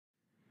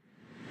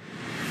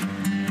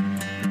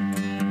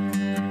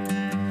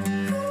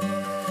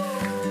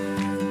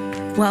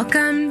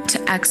Welcome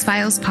to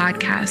X-Files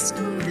Podcast,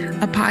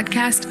 a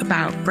podcast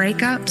about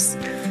breakups,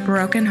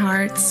 broken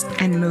hearts,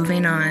 and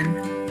moving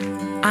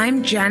on.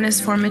 I'm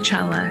Janice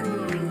Formicella,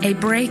 a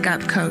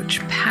breakup coach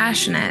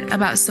passionate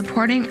about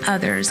supporting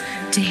others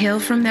to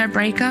heal from their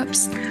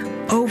breakups,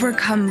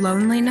 overcome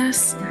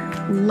loneliness,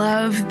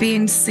 love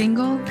being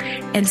single,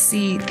 and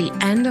see the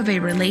end of a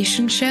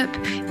relationship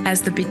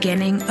as the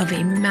beginning of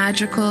a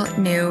magical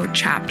new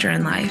chapter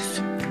in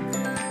life.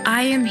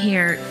 I am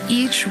here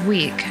each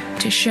week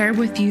to share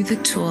with you the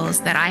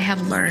tools that I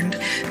have learned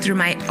through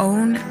my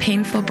own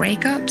painful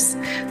breakups,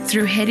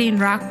 through hitting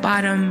rock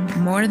bottom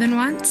more than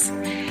once,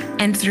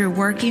 and through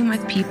working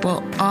with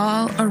people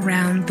all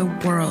around the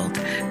world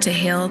to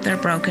heal their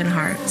broken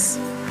hearts.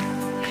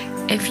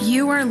 If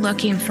you are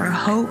looking for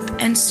hope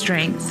and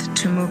strength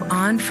to move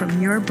on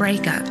from your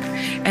breakup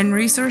and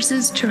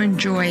resources to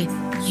enjoy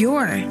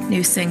your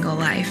new single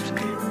life,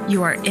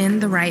 you are in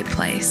the right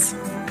place,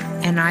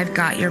 and I've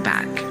got your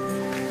back.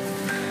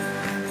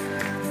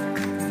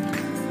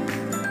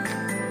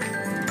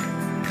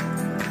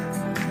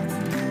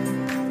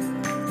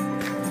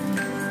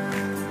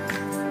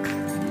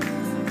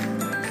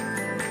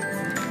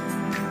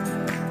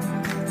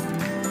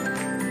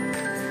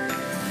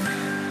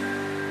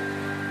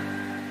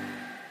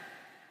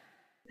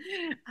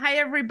 Hi,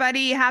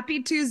 everybody.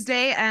 Happy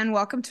Tuesday, and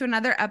welcome to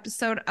another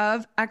episode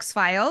of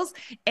X-Files.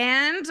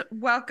 And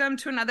welcome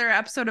to another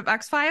episode of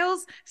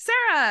X-Files.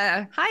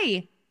 Sarah,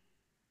 hi.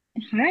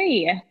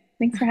 Hi,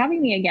 thanks for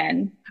having me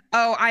again.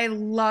 Oh, I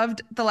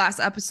loved the last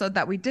episode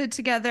that we did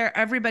together.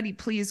 Everybody,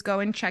 please go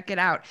and check it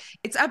out.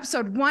 It's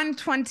episode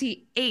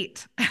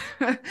 128,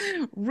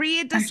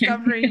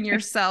 Rediscovering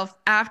Yourself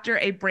After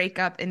a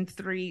Breakup in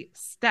 3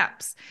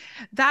 Steps.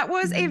 That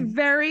was a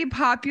very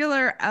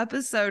popular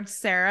episode,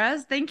 Sarah.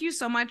 Thank you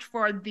so much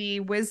for the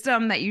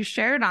wisdom that you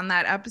shared on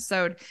that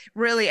episode.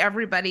 Really,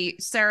 everybody,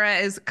 Sarah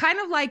is kind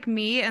of like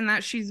me in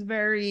that she's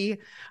very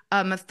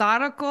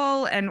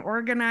methodical and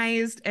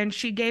organized, and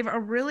she gave a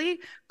really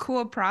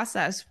cool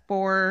process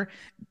for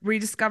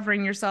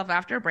rediscovering yourself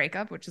after a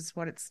breakup, which is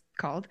what it's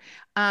called.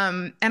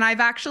 And I've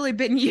actually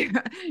been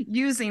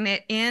using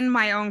it in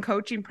my own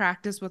coaching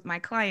practice with my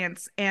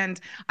clients. And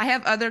I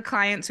have other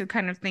clients who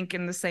kind of think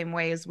in the same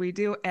way as we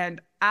do and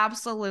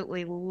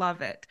absolutely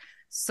love it.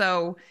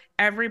 So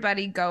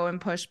everybody go and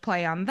push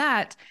play on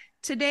that.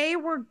 Today,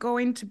 we're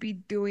going to be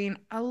doing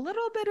a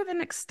little bit of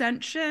an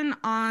extension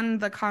on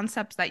the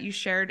concepts that you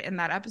shared in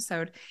that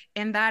episode,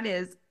 and that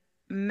is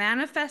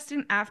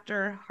manifesting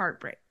after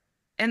heartbreak.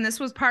 And this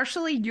was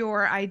partially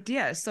your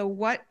idea. So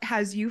what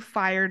has you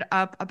fired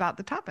up about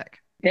the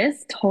topic?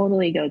 This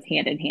totally goes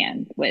hand in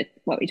hand with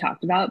what we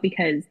talked about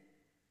because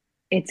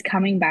it's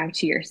coming back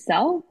to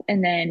yourself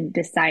and then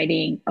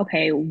deciding,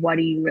 okay, what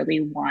do you really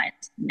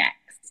want next?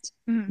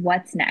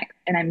 What's next?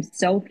 And I'm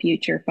so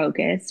future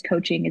focused.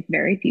 Coaching is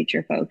very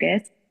future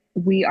focused.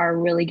 We are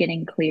really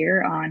getting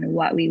clear on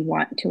what we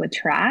want to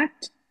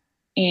attract.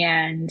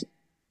 And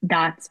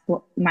that's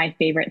my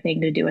favorite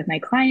thing to do with my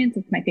clients.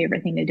 It's my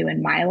favorite thing to do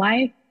in my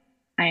life.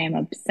 I am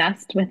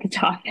obsessed with the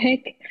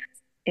topic.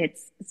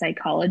 It's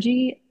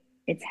psychology,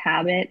 it's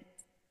habits,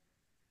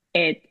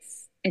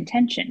 it's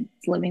intention.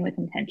 It's living with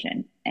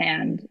intention.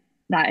 And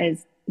that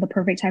is the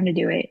perfect time to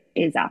do it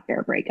is after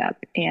a breakup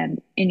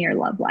and in your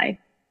love life,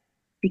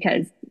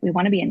 because we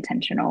want to be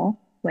intentional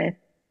with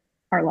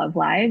our love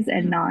lives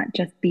and not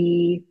just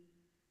be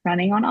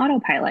running on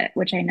autopilot,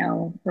 which I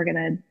know we're going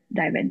to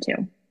dive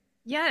into.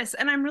 Yes.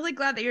 And I'm really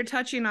glad that you're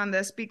touching on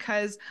this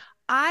because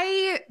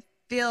I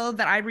feel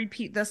that I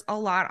repeat this a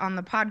lot on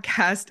the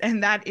podcast,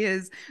 and that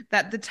is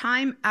that the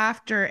time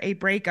after a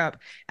breakup,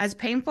 as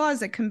painful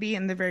as it can be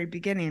in the very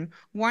beginning,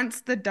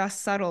 once the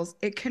dust settles,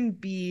 it can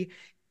be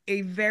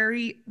a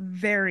very,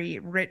 very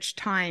rich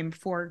time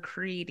for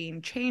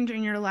creating change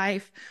in your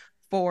life,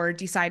 for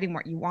deciding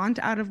what you want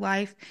out of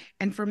life,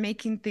 and for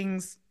making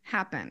things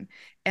happen.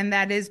 And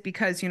that is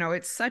because,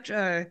 it's such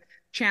a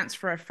chance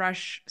for a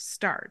fresh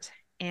start.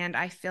 And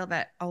I feel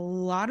that a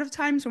lot of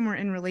times when we're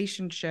in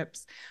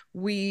relationships,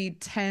 we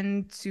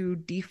tend to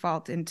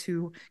default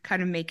into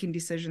kind of making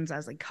decisions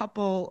as a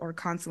couple or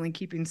constantly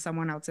keeping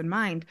someone else in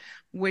mind,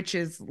 which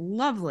is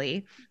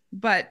lovely.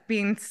 But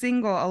being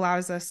single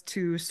allows us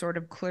to sort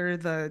of clear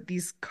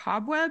these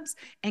cobwebs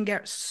and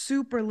get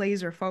super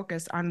laser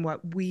focused on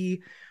what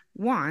we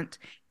want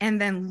and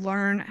then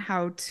learn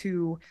how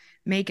to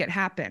make it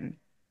happen.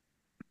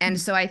 And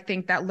so I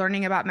think that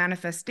learning about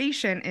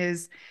manifestation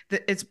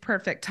it's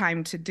perfect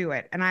time to do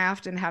it. And I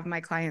often have my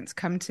clients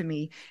come to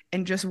me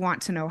and just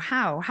want to know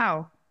how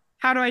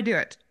do I do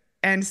it?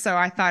 And so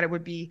I thought it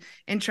would be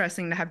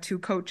interesting to have 2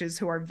 coaches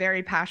who are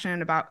very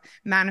passionate about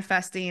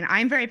manifesting.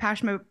 I'm very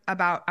passionate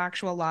about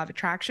actual law of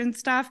attraction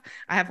stuff.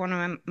 I have one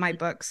of my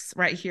books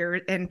right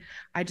here. And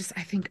I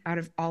think out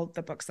of all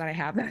the books that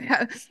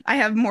I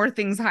have more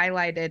things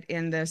highlighted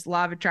in this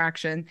law of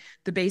attraction,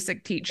 the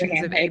basic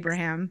teachings of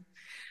Abraham.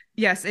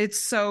 Yes, it's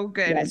so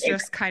good. It's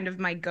just kind of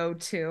my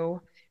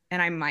go-to.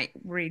 and I might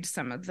read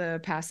some of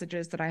the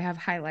passages that I have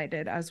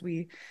highlighted as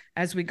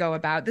we go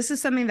about. This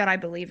is something that I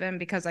believe in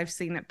because I've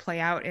seen it play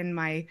out in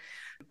my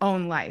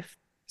own life.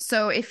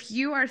 So if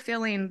you are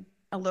feeling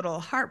a little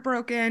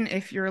heartbroken,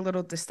 if you're a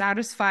little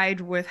dissatisfied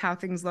with how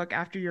things look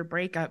after your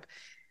breakup,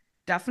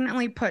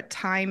 definitely put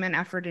time and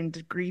effort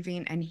into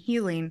grieving and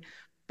healing,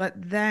 but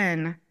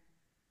then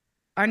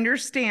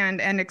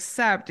understand and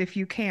accept, if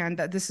you can,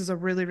 that this is a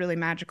really, really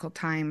magical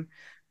time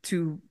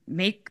to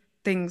make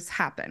things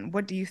happen.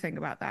 What do you think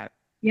about that?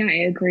 Yeah,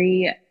 I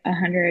agree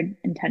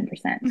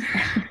 110%.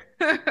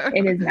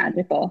 It is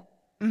magical.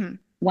 Mhm.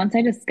 Once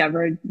I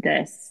discovered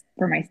this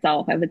for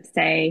myself, I would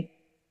say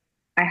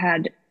I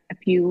had a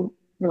few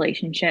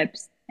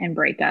relationships and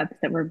breakups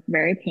that were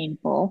very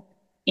painful.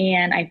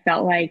 And I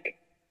felt like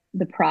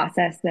the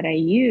process that I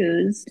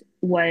used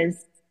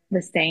was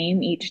the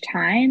same each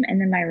time. And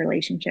then my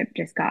relationship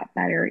just got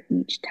better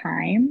each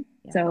time.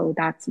 Yeah. So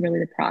that's really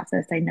the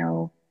process I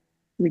know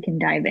we can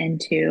dive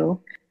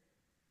into.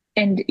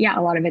 And yeah,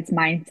 a lot of it's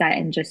mindset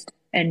and just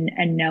and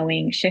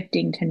knowing,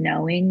 shifting to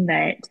knowing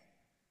that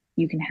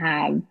you can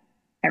have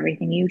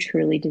everything you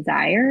truly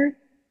desire. If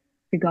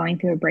you're going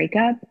through a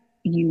breakup,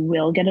 you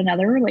will get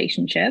another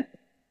relationship.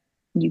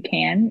 You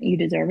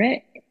deserve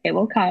it. It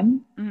will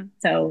come. Mhm.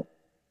 So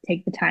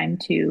take the time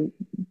to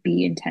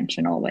be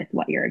intentional with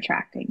what you're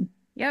attracting.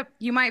 Yep.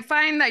 You might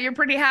find that you're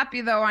pretty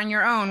happy though on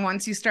your own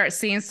once you start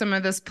seeing some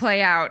of this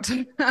play out.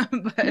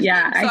 But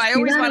Yeah, so I I see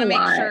always that want a to make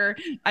lot. sure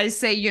I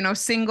say,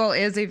 single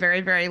is a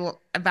very, very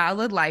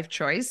valid life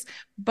choice,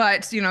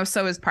 but,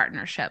 so is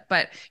partnership.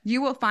 But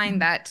you will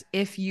find that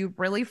if you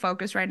really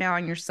focus right now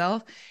on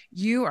yourself,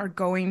 you are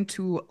going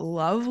to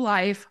love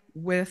life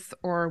with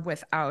or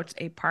without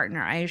a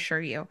partner, I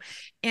assure you.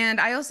 And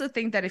I also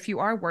think that if you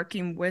are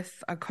working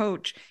with a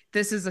coach,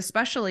 this is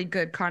especially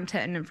good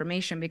content and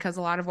information because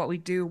a lot of what we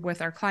do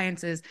with our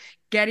clients is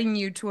getting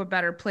you to a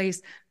better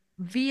place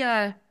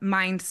via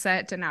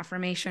mindset and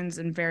affirmations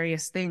and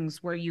various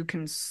things where you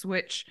can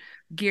switch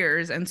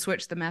gears and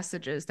switch the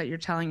messages that you're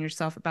telling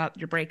yourself about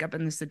your breakup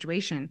and the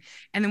situation.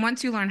 And then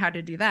once you learn how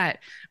to do that,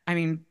 I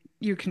mean,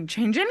 you can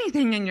change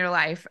anything in your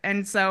life.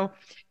 And so,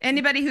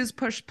 anybody who's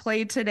pushed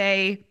play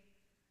today,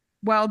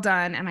 well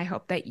done. And I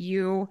hope that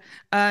you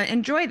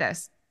enjoy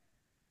this.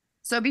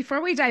 So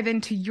before we dive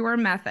into your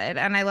method,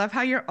 and I love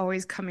how you're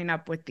always coming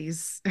up with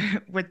these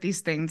with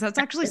these things. That's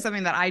actually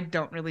something that I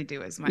don't really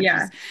do as much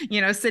Yeah.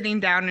 as, sitting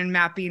down and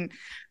mapping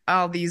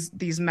all these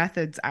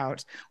methods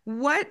out.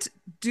 What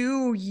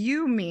do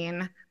you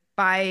mean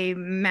by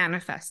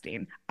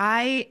manifesting?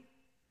 I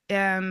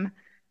am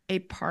a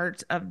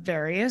part of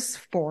various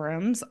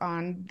forums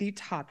on the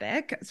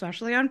topic,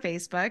 especially on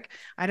Facebook.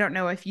 I don't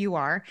know if you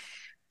are.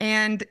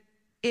 And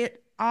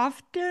it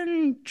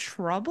often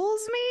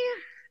troubles me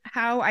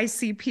how I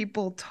see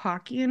people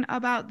talking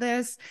about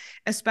this,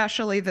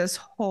 especially this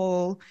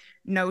whole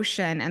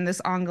notion and this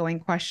ongoing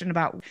question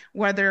about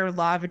whether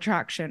law of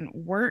attraction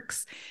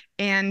works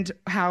and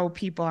how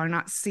people are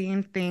not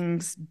seeing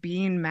things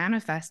being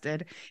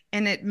manifested.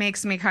 And it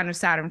makes me kind of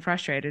sad and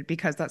frustrated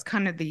because that's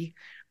kind of the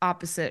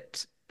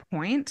opposite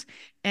point.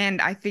 And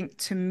I think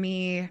to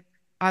me,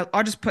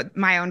 I'll just put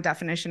my own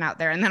definition out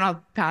there and then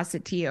I'll pass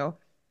it to you.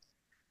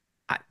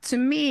 To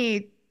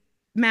me,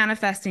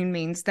 manifesting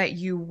means that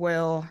you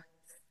will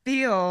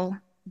feel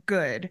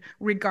good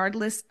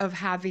regardless of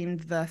having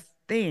the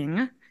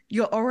thing.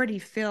 You'll already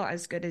feel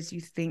as good as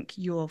you think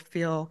you'll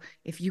feel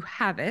if you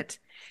have it.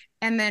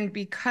 And then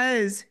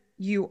because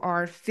you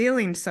are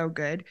feeling so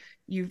good,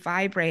 you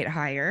vibrate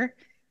higher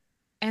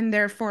and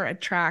therefore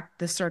attract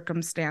the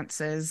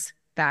circumstances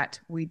that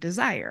we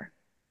desire.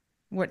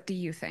 What do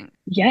you think?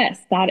 Yes,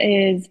 that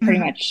is pretty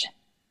much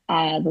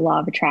the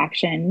law of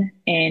attraction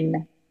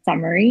in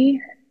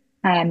summary.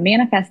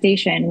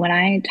 Manifestation, when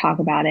I talk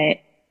about it,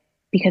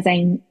 because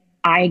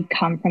I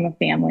come from a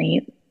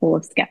family full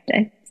of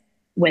skeptics,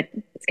 with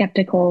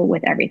skeptical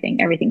with everything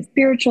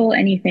spiritual,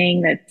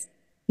 anything that's,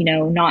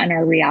 not in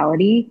our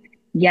reality.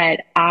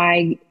 Yet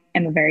I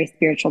am a very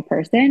spiritual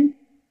person.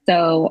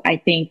 So I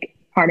think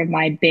part of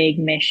my big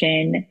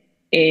mission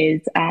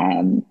is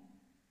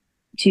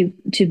to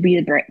be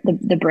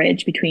the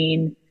bridge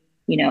between,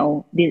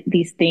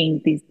 these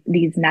things,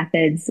 these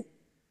methods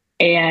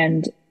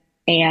and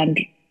and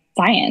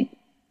science.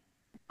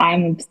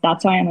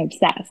 That's why I'm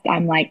obsessed.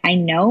 I'm like, I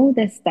know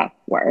this stuff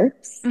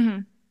works. Mm-hmm.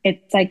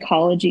 It's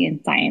psychology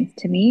and science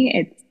to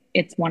me.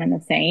 It's one and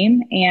the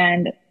same.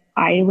 And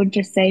I would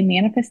just say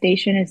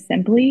manifestation is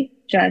simply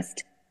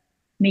just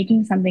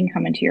making something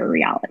come into your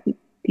reality.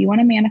 If you want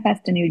to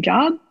manifest a new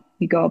job,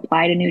 you go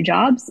apply to new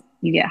jobs,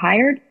 you get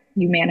hired,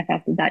 you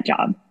manifested that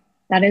job.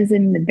 That is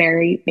in the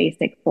very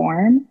basic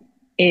form,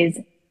 is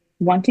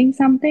wanting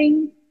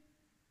something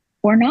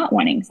or not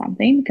wanting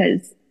something,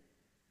 because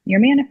you're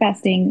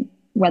manifesting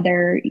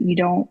whether you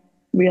don't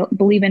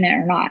believe in it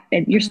or not.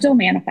 You're Mm-hmm. still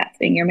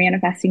manifesting. You're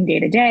manifesting day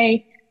to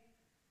day,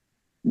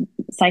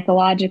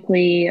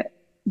 psychologically,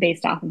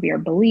 based off of your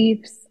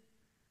beliefs.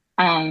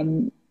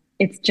 Um,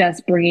 it's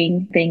just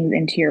bringing things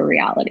into your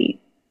reality.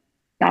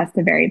 That's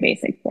the very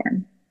basic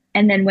form.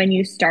 And then when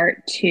you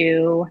start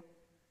to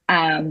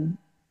um,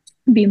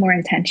 be more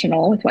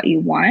intentional with what you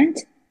want,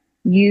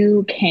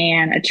 you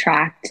can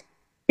attract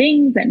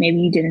things that maybe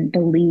you didn't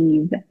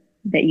believe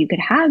that you could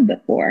have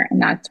before.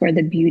 And that's where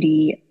the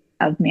beauty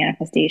of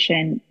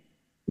manifestation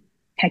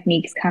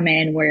techniques come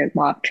in, where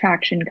law of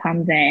attraction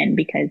comes in,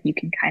 because you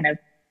can kind of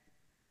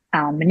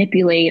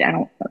manipulate. I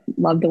don't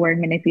love the word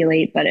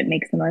manipulate, but it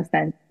makes the most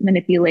sense.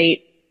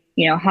 Manipulate,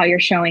 how you're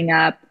showing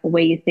up, the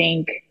way you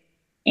think,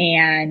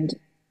 and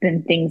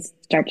then things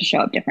start to show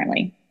up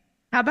differently.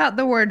 How about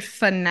the word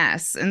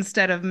finesse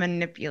instead of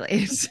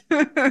manipulate?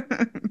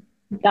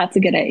 That's a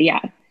good idea.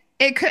 Yeah.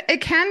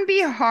 It can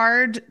be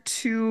hard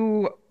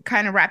to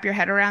kind of wrap your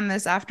head around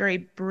this after a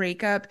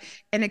breakup,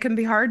 and it can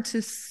be hard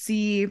to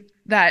see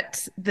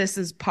that this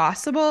is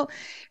possible,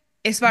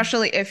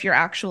 especially if you're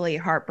actually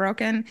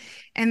heartbroken.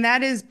 And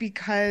that is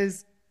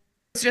because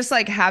it's just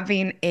like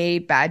having a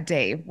bad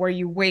day where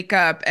you wake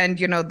up and,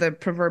 the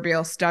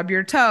proverbial stub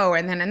your toe,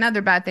 and then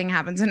another bad thing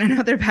happens and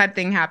another bad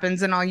thing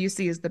happens, and all you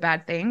see is the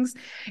bad things.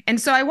 And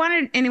so I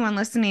wanted anyone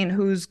listening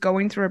who's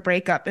going through a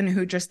breakup and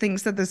who just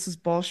thinks that this is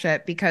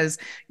bullshit because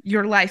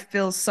your life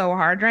feels so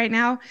hard right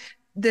now.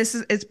 This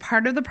is it's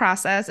part of the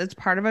process, it's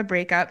part of a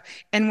breakup.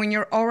 And when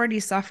you're already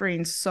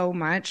suffering so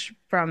much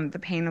from the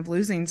pain of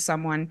losing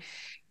someone,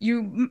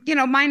 you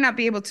might not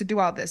be able to do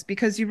all this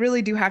because you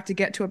really do have to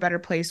get to a better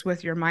place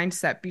with your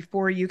mindset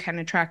before you can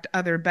attract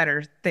other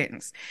better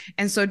things.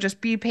 And so just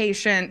be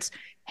patient,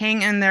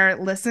 hang in there,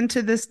 listen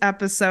to this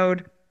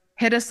episode,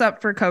 hit us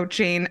up for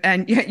coaching,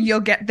 and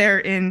you'll get there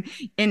in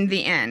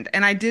the end.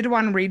 And I did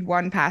want to read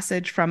one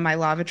passage from my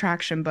law of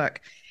attraction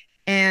book,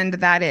 and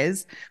that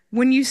is,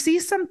 when you see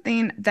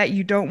something that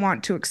you don't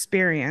want to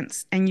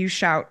experience and you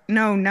shout,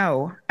 no,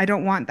 no, I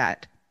don't want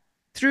that,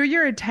 through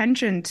your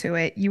attention to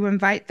it, you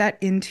invite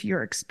that into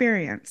your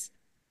experience.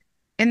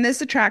 In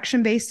this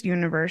attraction based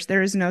universe,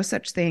 there is no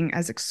such thing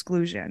as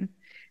exclusion.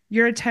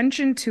 Your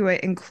attention to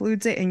it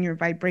includes it in your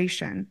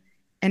vibration.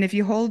 And if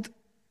you hold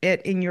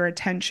it in your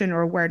attention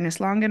or awareness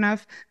long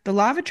enough, the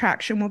law of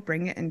attraction will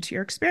bring it into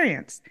your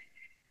experience.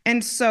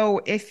 And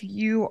so, if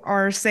you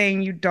are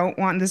saying you don't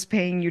want this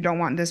pain, you don't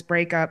want this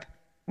breakup,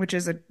 which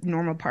is a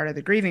normal part of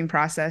the grieving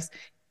process,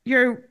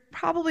 you're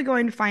probably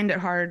going to find it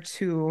hard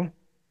to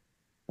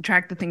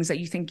attract the things that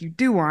you think you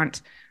do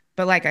want.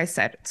 But like I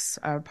said, it's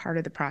a part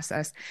of the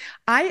process.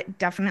 I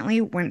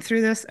definitely went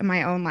through this in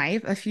my own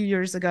life a few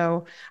years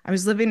ago. I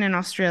was living in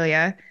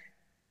Australia,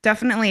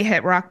 definitely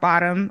hit rock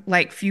bottom,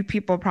 like few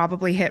people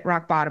probably hit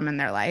rock bottom in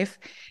their life.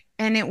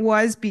 And it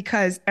was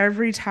because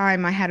every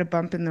time I had a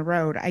bump in the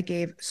road, I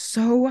gave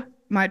so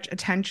much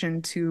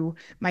attention to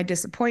my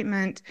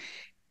disappointment,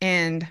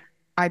 and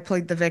I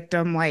played the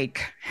victim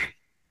like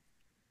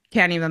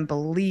can't even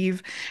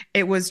believe.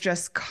 It was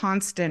just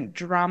constant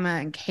drama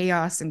and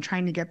chaos and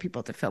trying to get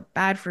people to feel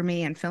bad for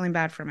me and feeling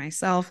bad for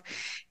myself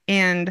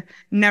and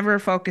never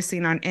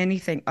focusing on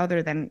anything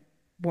other than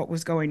what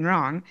was going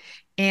wrong.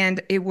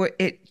 And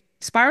it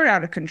spiraled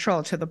out of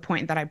control to the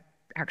point that I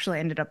actually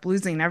ended up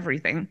losing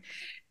everything.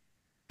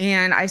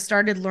 And I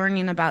started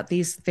learning about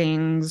these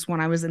things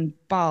when I was in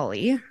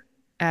Bali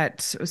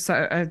at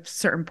a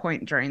certain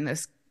point during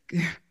this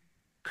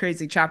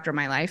crazy chapter of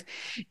my life.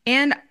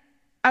 And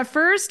at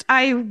first,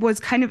 I was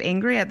kind of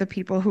angry at the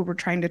people who were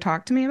trying to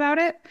talk to me about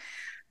it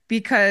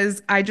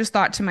because I just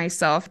thought to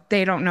myself,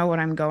 they don't know what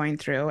I'm going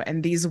through.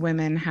 And these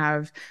women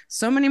have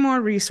so many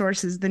more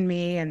resources than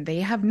me, and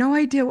they have no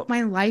idea what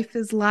my life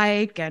is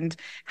like, and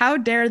how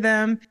dare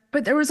them.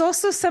 But there was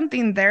also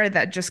something there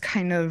that just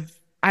kind of,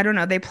 I don't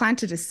know, they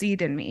planted a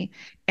seed in me.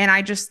 And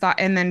I just thought,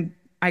 and then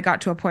I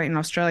got to a point in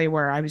Australia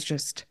where I was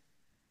just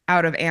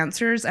out of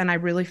answers, and I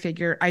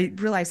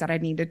realized that I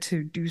needed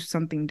to do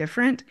something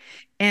different.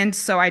 And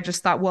so I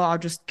just thought, well, I'll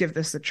just give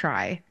this a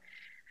try.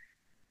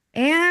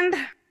 And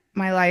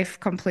my life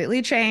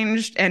completely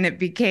changed, and it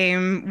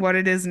became what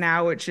it is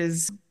now, which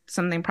is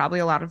something probably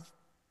a lot of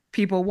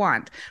people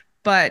want.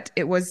 But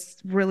it was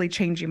really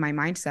changing my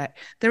mindset.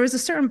 There was a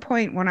certain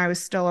point when I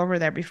was still over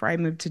there before I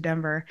moved to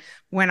Denver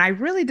when I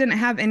really didn't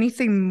have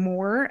anything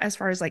more as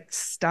far as like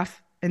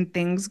stuff and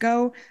things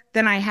go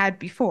than I had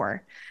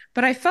before.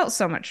 But I felt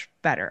so much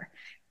better.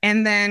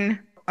 And then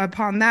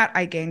upon that,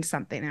 I gained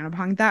something. And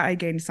upon that, I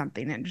gained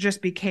something. And it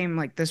just became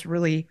like this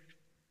really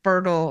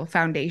fertile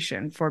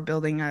foundation for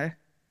building a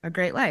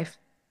great life.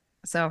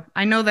 So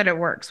I know that it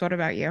works. What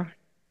about you?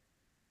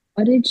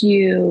 What did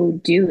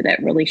you do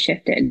that really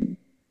shifted?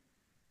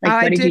 Like,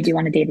 I what did you did, do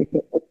on a day to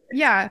day?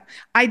 yeah,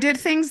 I did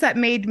things that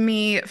made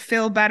me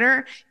feel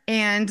better.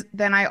 And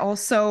then I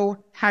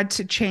also had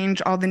to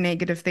change all the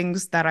negative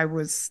things that I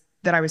was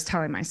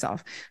telling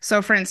myself.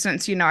 So for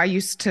instance, I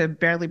used to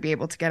barely be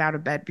able to get out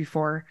of bed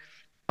before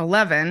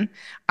 11.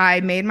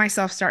 I made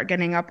myself start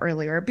getting up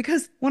earlier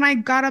because when I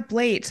got up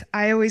late,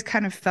 I always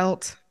kind of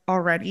felt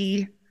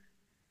already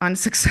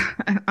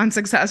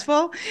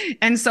unsuccessful.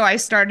 And so I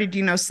started,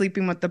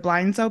 sleeping with the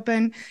blinds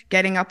open,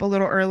 getting up a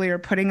little earlier,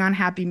 putting on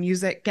happy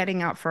music,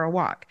 getting out for a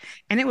walk.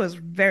 And it was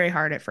very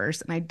hard at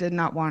first, and I did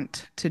not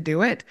want to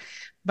do it.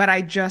 but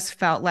I just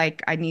felt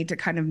like I need to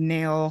kind of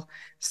nail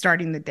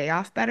starting the day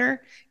off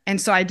better. And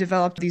so I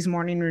developed these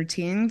morning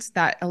routines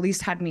that at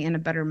least had me in a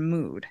better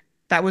mood.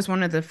 That was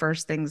one of the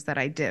first things that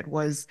I did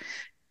was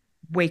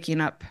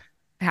waking up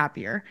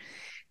happier.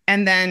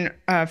 And then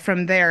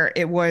from there,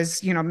 it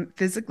was,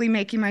 physically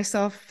making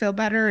myself feel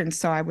better. And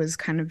so I was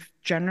kind of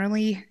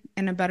generally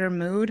in a better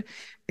mood,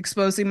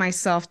 exposing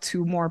myself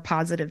to more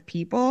positive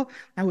people.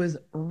 That was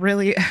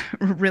really,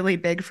 really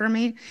big for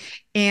me.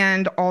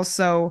 And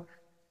also,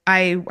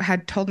 I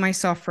had told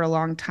myself for a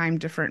long time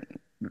different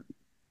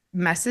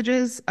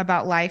messages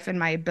about life and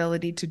my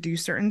ability to do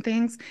certain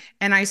things.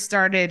 And I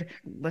started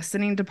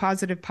listening to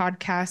positive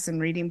podcasts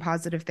and reading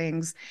positive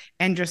things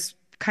and just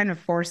kind of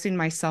forcing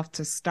myself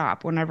to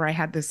stop whenever I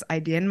had this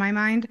idea in my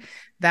mind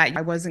that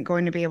I wasn't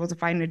going to be able to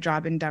find a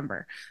job in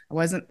Denver. I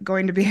wasn't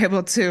going to be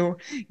able to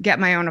get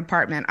my own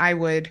apartment. I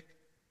would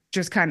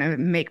just kind of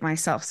make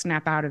myself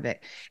snap out of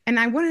it. And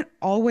I wouldn't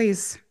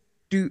always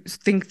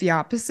think the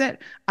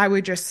opposite. I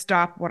would just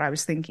stop what I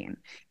was thinking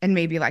and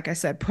maybe, like I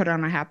said, put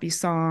on a happy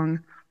song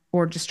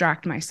or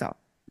distract myself.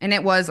 And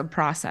it was a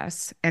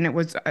process, and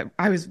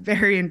I was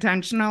very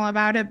intentional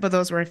about it, but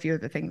those were a few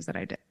of the things that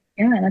I did.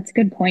 Yeah, that's a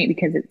good point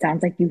because it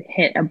sounds like you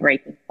hit a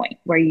breaking point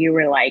where you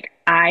were like,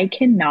 I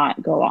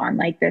cannot go on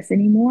like this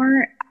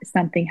anymore.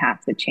 Something has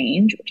to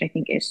change, which I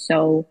think is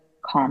so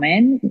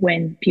common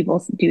when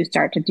people do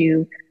start to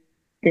do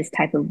this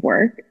type of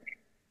work.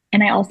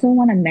 And I also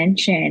want to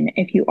mention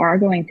if you are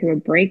going through a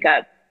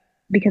breakup,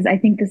 because I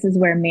think this is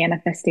where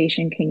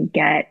manifestation can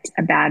get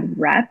a bad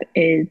rep,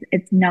 is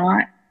it's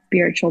not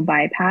spiritual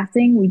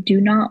bypassing. We do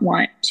not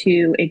want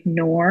to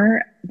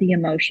ignore the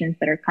emotions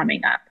that are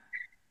coming up.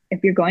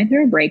 If you're going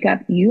through a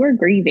breakup, you are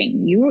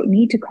grieving. You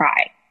need to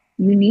cry.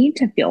 You need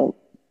to feel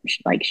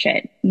like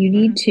shit. You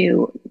need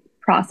to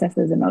process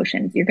those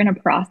emotions. You're going to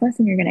process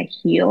and you're going to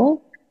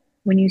heal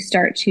when you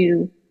start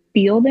to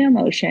feel the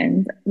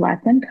emotions,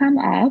 let them come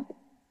up,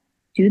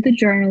 do the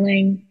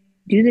journaling,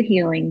 do the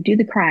healing, do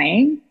the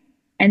crying,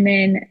 and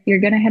then you're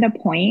going to hit a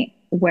point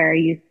where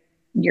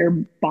your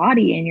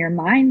body and your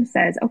mind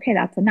says, okay,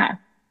 that's enough.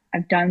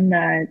 I've done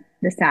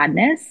the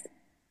sadness.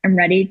 I'm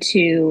ready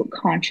to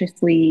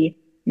consciously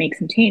make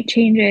some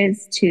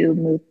changes to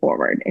move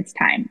forward. It's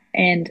time.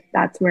 And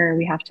that's where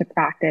we have to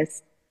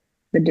practice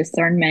the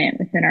discernment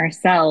within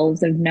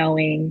ourselves of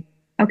knowing,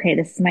 okay,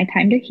 this is my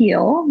time to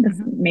heal.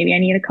 Maybe I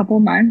need a couple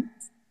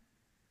months.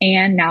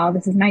 And now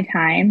this is my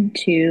time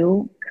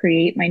to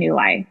create my new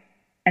life.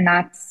 And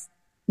that's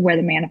where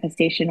the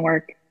manifestation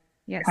work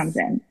comes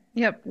in.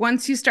 Yep.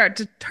 Once you start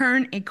to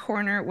turn a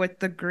corner with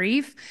the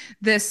grief,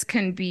 this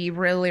can be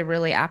really,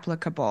 really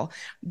applicable.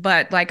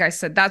 But like I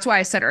said, that's why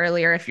I said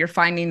earlier, if you're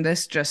finding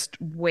this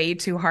just way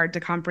too hard to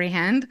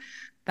comprehend,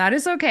 that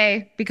is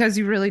okay because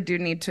you really do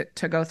need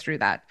to go through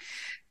that.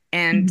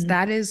 And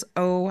that is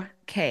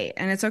okay.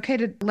 And it's okay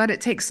to let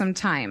it take some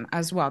time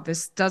as well.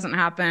 This doesn't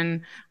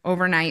happen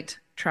overnight.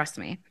 Trust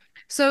me.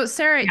 So,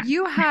 Sarah,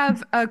 you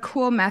have a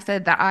cool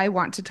method that I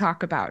want to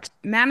talk about,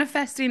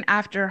 manifesting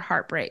after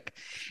heartbreak.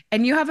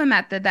 And you have a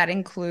method that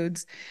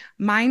includes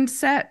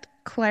mindset,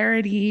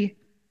 clarity,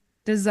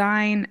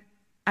 design,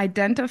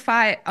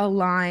 identify,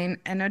 align,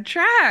 and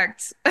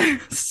attract.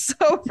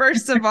 So,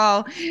 first of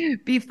all,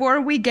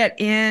 before we get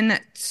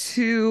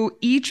into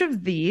each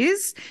of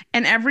these,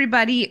 and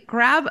everybody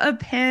grab a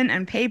pen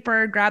and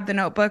paper, grab the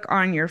notebook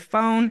on your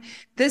phone.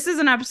 This is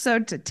an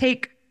episode to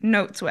take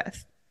notes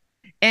with.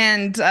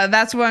 And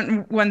that's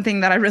one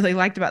thing that I really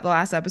liked about the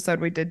last episode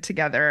we did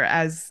together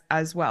as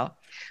well.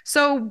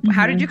 So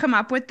how did you come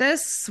up with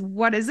this?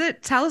 What is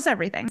it? Tell us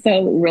everything.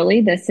 So really,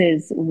 this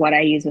is what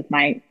I use with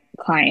my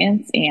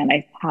clients, and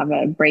I have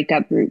a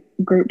breakup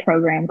group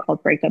program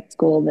called Breakup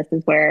School. This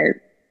is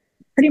where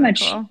pretty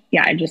much, cool.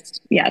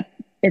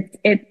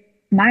 It's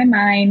my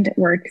mind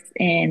works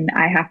in,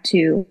 I have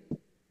to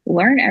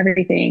learn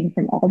everything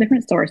from all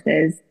different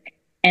sources,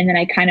 and then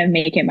I kind of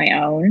make it my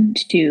own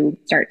to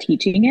start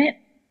teaching it.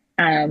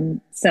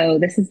 So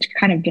this is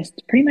kind of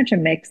just pretty much a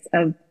mix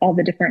of all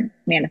the different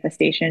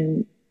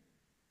manifestation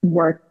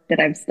work that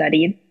I've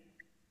studied.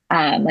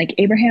 Like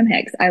Abraham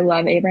Hicks. I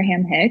love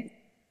Abraham Hicks.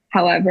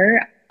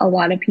 However, a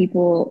lot of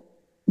people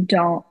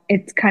don't,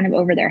 it's kind of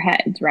over their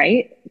heads,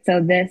 right? So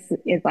this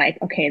is like,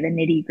 okay, the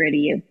nitty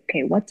gritty of,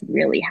 okay, what's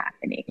really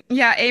happening?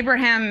 Yeah,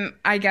 Abraham,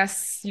 I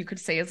guess you could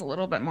say is a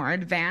little bit more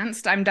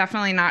advanced. I'm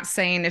definitely not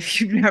saying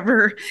if you've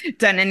never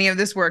done any of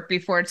this work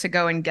before to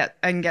go and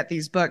get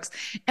these books.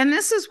 And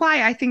this is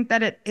why I think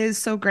that it is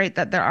so great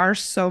that there are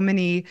so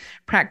many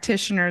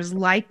practitioners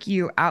like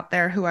you out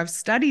there who have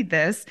studied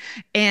this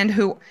and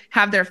who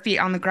have their feet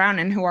on the ground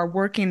and who are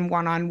working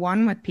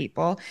one-on-one with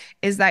people,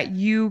 is that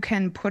you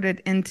can put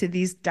it into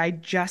these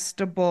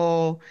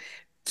digestible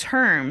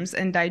terms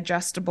and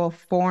digestible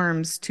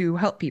forms to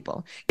help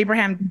people.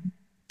 Abraham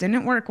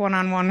didn't work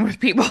one-on-one with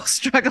people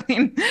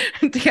struggling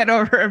to get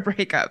over a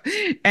breakup.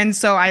 And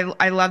so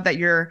I love that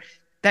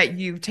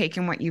you've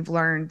taken what you've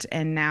learned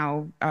and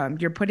now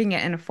you're putting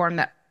it in a form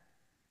that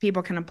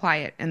people can apply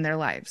it in their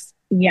lives.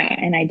 Yeah,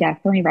 and I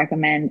definitely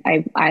recommend,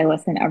 I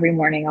listen every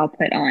morning. I'll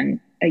put on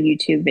a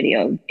YouTube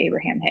video of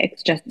Abraham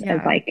Hicks, just as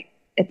Yeah. like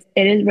it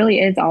is really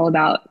is all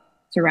about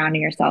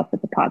surrounding yourself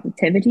with the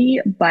positivity,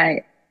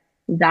 but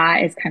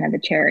that is kind of the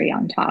cherry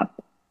on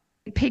top.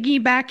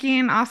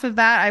 Piggybacking off of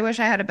that, I wish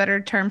I had a better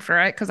term for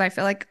it because I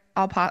feel like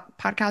all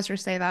podcasters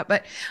say that.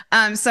 But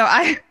so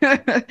I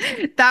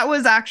that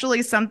was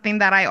actually something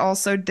that I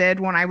also did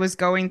when I was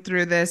going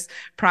through this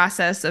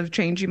process of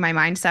changing my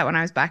mindset when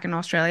I was back in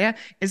Australia.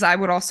 Is I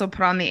would also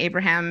put on the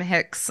Abraham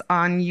Hicks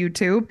on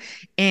YouTube,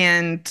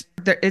 and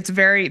it's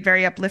very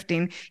very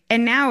uplifting.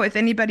 And now, if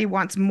anybody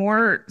wants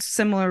more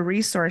similar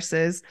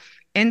resources,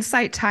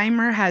 Insight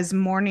Timer has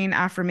morning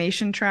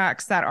affirmation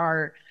tracks that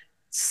are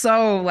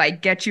so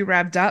like get you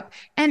revved up.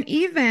 And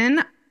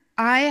even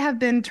I have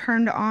been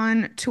turned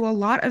on to a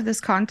lot of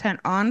this content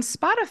on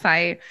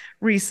Spotify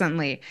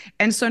recently.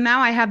 And so now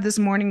I have this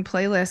morning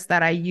playlist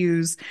that I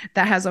use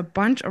that has a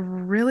bunch of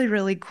really,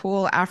 really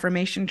cool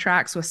affirmation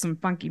tracks with some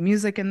funky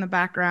music in the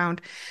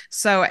background.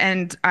 So,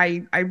 and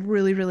I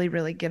really, really,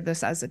 really give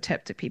this as a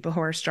tip to people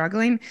who are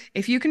struggling.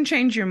 If you can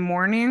change your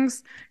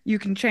mornings, you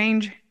can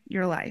change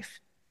your life.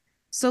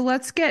 So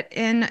let's get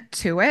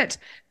into it.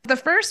 The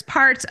first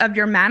part of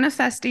your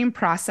manifesting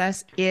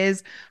process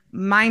is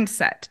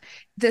mindset.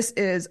 This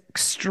is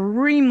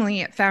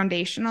extremely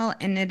foundational,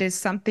 and it is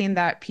something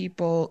that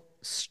people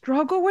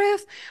struggle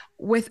with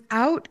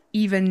without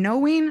even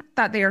knowing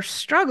that they are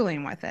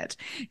struggling with it.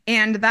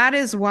 And that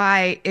is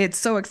why it's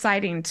so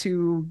exciting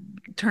to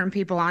turn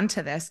people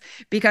onto this.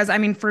 Because, I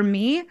mean, for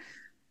me,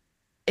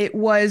 it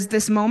was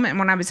this moment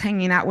when I was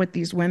hanging out with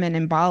these women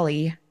in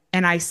Bali,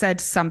 and I said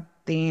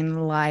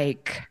something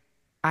like,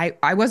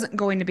 I wasn't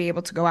going to be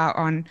able to go out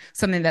on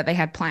something that they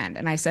had planned.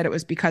 And I said it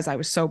was because I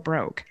was so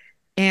broke.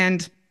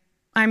 And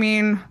I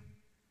mean,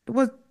 it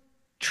was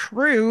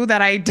true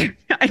that I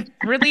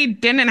really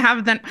didn't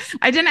have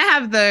I didn't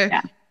have the,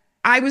 Yeah.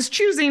 I was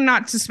choosing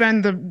not to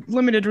spend the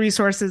limited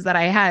resources that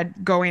I had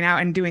going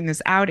out and doing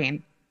this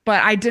outing.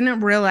 But I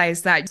didn't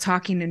realize that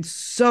talking in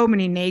so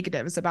many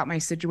negatives about my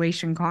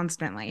situation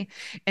constantly.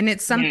 And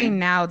it's something Mm.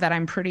 now that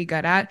I'm pretty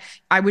good at.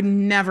 I would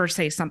never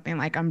say something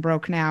like I'm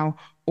broke now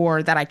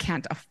or that I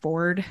can't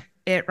afford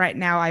it right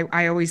now.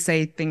 I always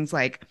say things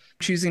like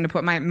choosing to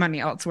put my money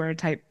elsewhere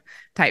type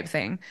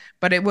thing.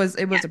 But it was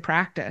a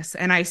practice.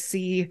 And I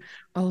see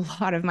a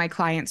lot of my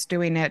clients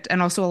doing it,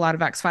 and also a lot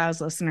of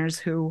X-Files listeners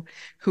who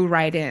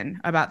write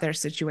in about their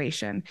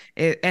situation.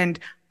 And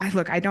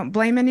I don't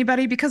blame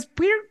anybody because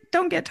we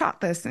don't get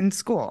taught this in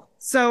school.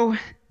 So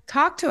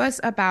talk to us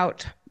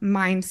about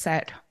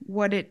mindset,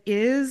 what it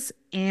is,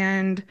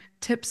 and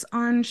tips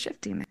on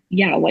shifting it.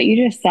 Yeah, what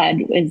you just said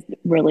is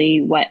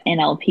really what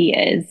NLP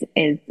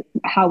is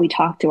how we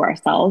talk to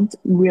ourselves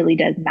really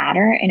does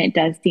matter. And it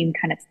does seem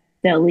kind of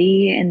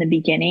silly in the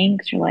beginning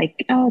because you're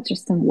like, oh, it's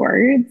just some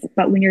words.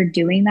 But when you're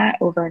doing that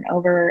over and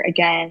over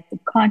again,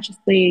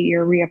 subconsciously,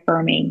 you're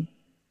reaffirming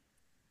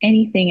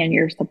anything in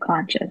your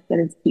subconscious that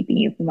is keeping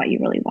you from what you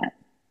really want.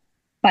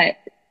 But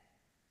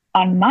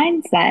on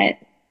mindset,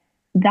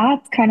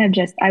 that's kind of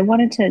just, I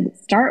wanted to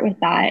start with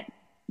that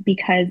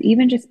because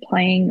even just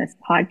playing this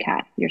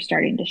podcast, you're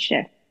starting to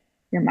shift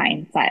your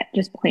mindset,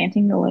 just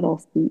planting the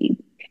little seed,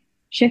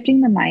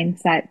 shifting the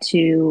mindset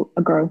to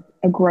a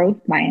growth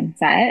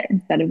mindset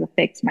instead of a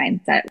fixed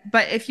mindset.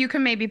 But if you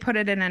can maybe put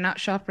it in a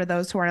nutshell for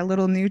those who are a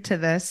little new to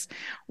this,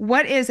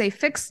 what is a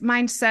fixed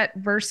mindset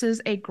versus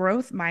a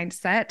growth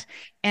mindset?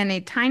 And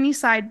a tiny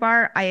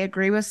sidebar, I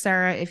agree with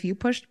Sarah. If you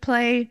pushed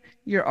play,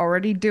 you're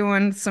already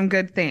doing some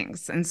good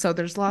things. And so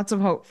there's lots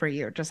of hope for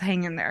you. Just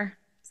hang in there.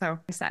 So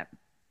I said,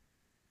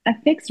 A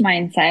fixed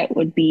mindset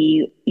would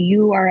be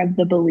you are of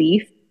the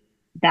belief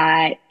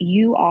that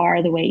you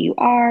are the way you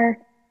are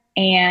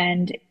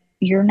and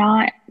you're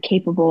not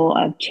capable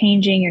of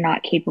changing, you're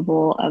not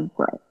capable of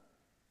growth.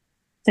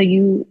 So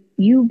you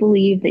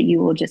believe that you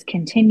will just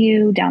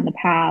continue down the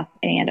path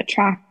and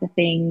attract the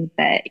things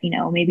that,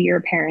 maybe your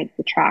parents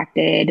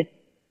attracted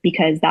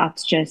because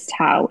that's just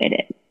how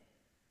it is.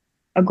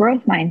 A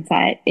growth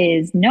mindset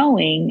is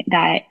knowing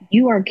that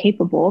you are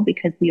capable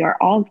because we are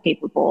all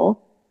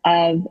capable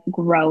of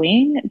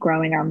growing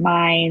our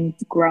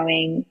minds,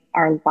 growing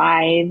our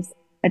lives,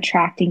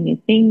 attracting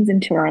new things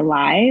into our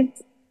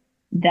lives.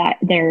 That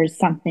there's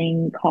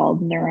something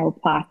called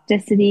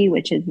neuroplasticity,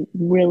 which is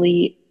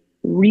really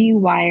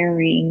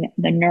rewiring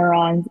the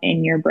neurons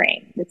in your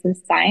brain. This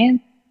is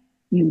science.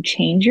 You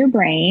change your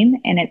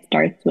brain, and it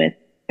starts with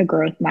a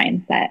growth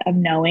mindset of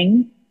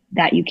knowing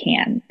that you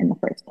can in the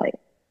first place.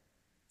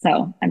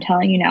 So I'm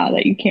telling you now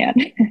that you can.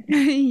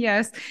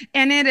 yes.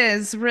 And it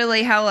is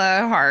really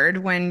hella hard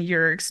when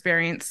you're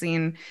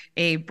experiencing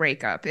a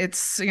breakup.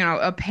 It's,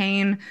 a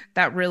pain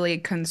that really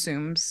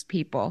consumes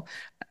people.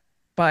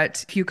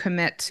 But if you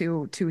commit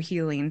to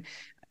healing,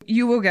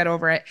 you will get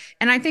over it.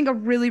 And I think a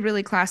really,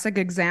 really classic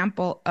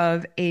example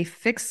of a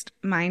fixed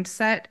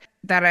mindset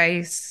that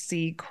I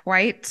see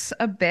quite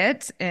a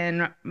bit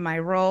in my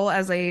role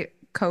as a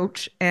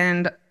coach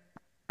and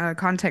a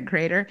content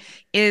creator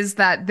is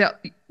that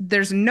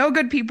there's no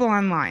good people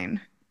online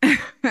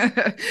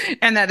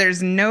and that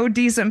there's no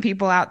decent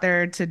people out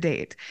there to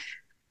date.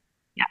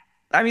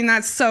 I mean,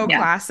 that's so Yeah.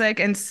 classic.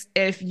 And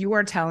if you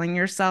are telling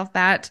yourself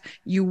that,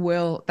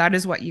 that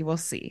is what you will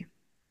see.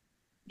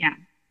 Yeah.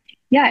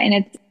 Yeah. And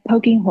it's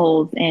poking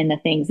holes in the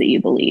things that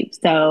you believe.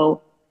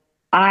 So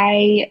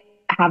I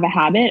have a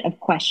habit of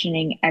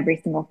questioning every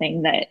single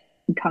thing that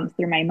comes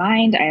through my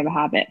mind. I have a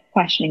habit of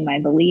questioning my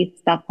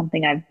beliefs. That's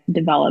something I've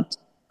developed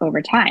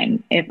over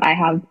time. If I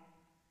have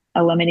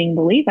a limiting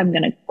belief, I'm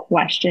going to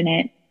question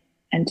it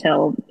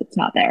until it's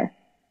not there.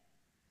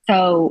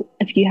 So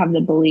if you have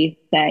the belief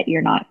that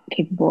you're not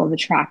capable of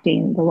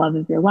attracting the love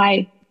of your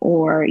life,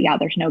 or yeah,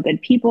 there's no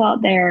good people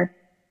out there,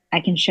 I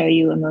can show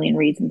you a million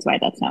reasons why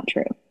that's not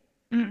true.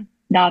 Mm.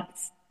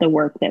 That's the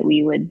work that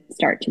we would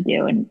start to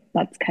do. And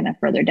that's kind of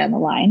further down the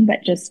line.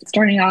 But just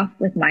starting off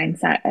with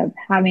mindset of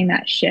having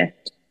that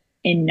shift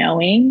in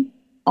knowing,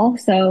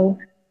 also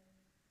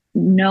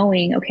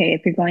knowing, okay,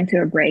 if you're going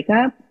through a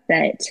breakup,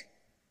 that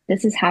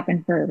this has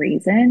happened for a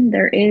reason.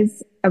 There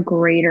is a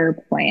greater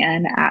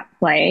plan at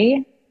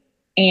play.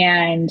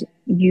 And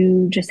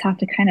you just have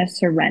to kind of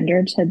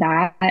surrender to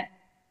that,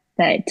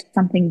 that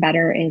something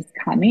better is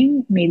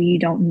coming. Maybe you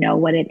don't know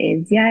what it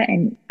is yet.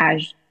 And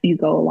as you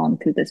go along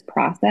through this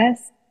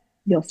process,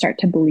 you'll start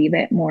to believe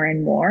it more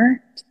and more,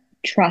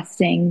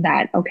 trusting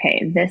that,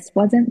 okay, this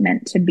wasn't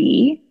meant to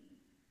be.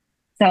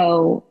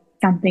 So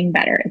something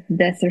better, it's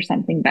this or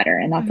something better.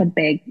 And that's a Mm.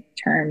 big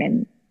term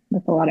in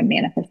with a lot of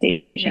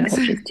manifestation Yes.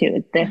 coaches too,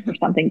 is this or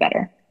something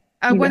better.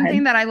 You go One ahead.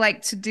 thing that I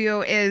like to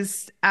do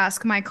is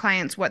ask my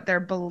clients what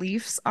their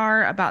beliefs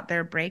are about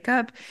their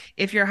breakup.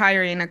 If you're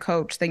hiring a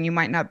coach, then you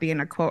might not be in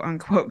a quote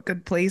unquote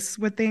good place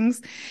with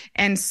things.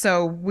 And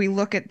so we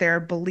look at their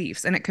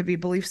beliefs, and it could be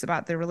beliefs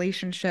about the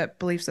relationship,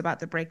 beliefs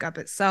about the breakup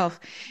itself.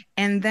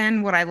 And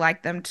then what I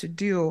like them to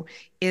do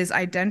is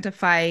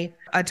identify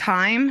a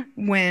time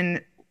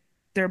when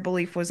their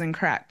belief was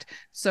incorrect.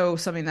 So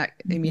something that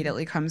Mhm.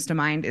 immediately comes to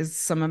mind is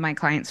some of my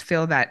clients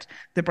feel that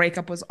the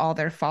breakup was all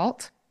their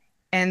fault.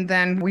 And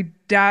then we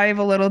dive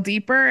a little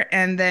deeper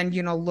and then,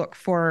 look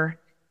for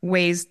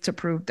ways to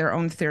prove their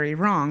own theory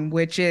wrong,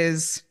 which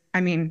is,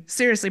 I mean,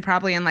 seriously,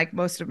 probably in like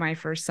most of my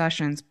first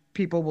sessions,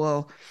 people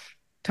will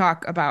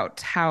talk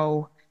about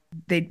how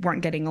they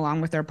weren't getting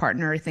along with their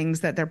partner, or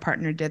things that their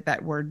partner did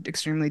that were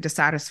extremely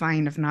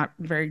dissatisfying, if not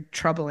very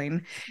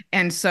troubling.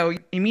 And so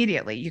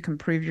immediately you can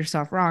prove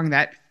yourself wrong,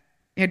 that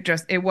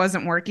it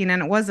wasn't working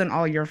and it wasn't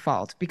all your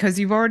fault, because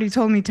you've already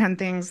told me 10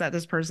 things that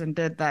this person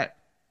did that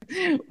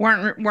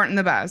weren't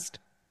the best.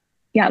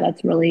 Yeah,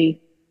 that's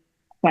really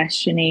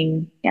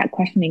questioning. Yeah,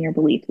 questioning your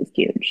beliefs is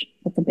huge.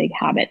 That's a big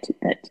habit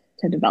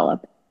to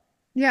develop.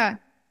 Yeah.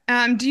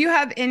 Do you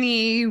have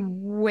any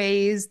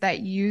ways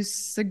that you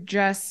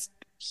suggest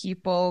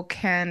people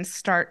can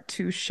start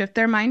to shift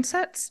their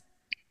mindsets?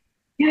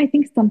 Yeah, I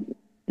think some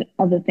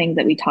of the things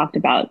that we talked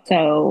about.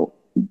 So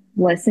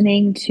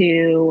listening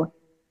to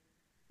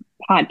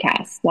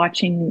podcasts,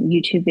 watching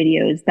YouTube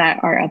videos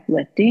that are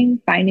uplifting,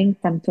 finding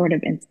some sort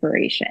of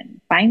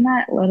inspiration, find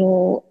that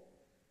little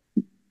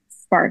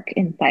spark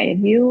inside of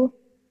you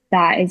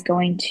that is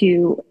going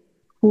to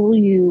pull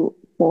you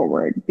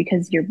forward,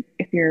 because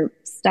if you're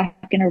stuck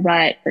in a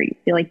rut, or you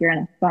feel like you're in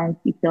a funk,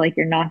 you feel like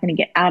you're not going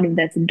to get out of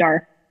this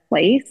dark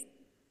place,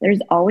 there's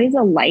always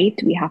a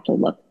light. We have to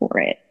look for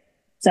it.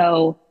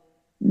 So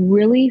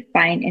really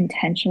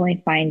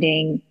intentionally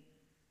finding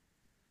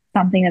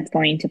something that's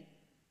going to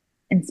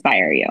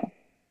inspire you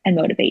and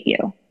motivate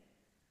you,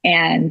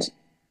 and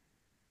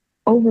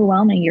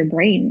overwhelming your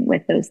brain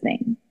with those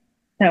things.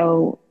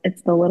 So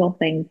it's the little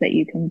things that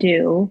you can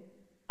do,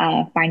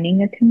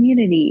 finding a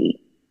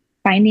community,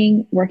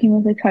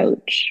 working with a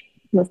coach,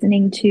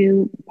 listening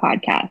to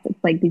podcasts.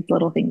 It's like these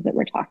little things that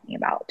we're talking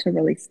about to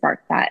really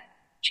spark that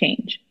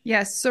change.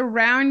 Yes,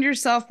 surround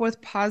yourself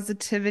with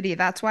positivity.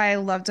 That's why I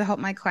love to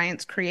help my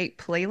clients create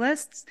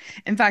playlists.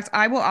 In fact,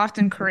 I will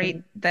often create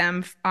Mhm.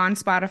 them on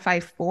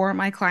Spotify for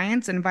my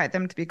clients and invite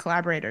them to be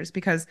collaborators,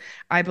 because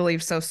I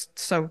believe so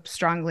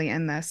strongly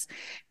in this.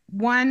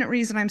 One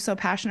reason I'm so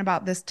passionate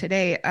about this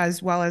today,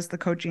 as well as the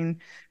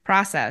coaching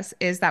process,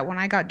 is that when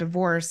I got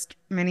divorced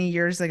many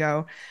years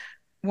ago,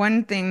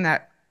 one thing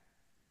that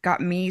got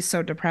me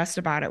so depressed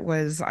about it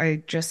was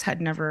I just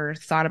had never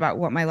thought about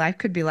what my life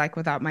could be like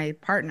without my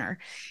partner.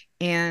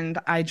 And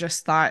I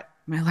just thought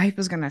my life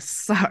is going to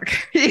suck.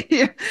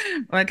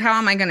 Like, how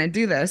am I going to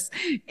do this?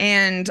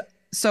 And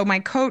so my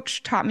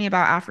coach taught me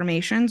about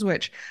affirmations,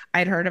 which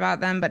I'd heard about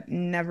them, but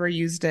never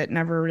used it,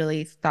 never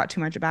really thought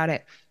too much about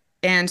it.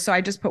 And so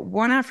I just put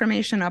one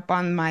affirmation up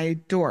on my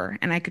door,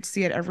 and I could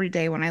see it every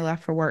day when I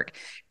left for work.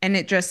 And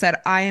it just said,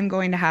 I am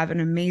going to have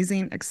an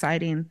amazing,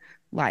 exciting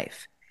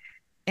life.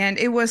 And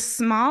it was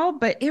small,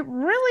 but it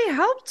really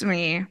helped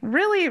me.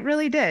 Really, it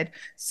really did.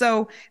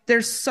 So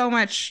there's so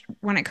much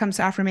when it comes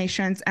to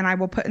affirmations, and I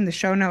will put in the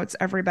show notes,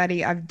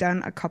 everybody. I've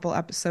done a couple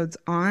episodes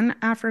on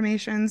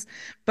affirmations,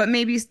 but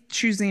maybe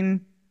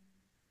choosing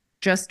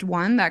just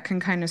one that can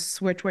kind of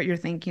switch what you're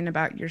thinking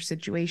about your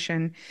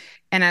situation.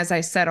 And as I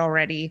said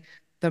already,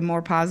 the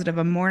more positive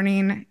a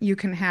morning you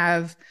can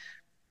have,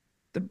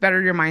 the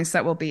better your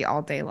mindset will be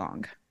all day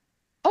long.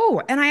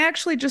 Oh, and I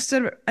actually just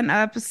did an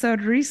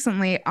episode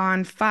recently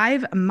on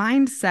 5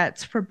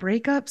 mindsets for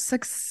breakup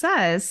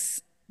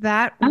success.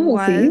 That Oh,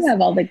 so you was,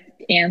 have all the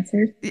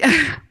answers.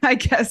 yeah, I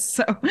guess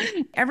so.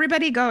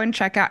 Everybody go and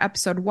check out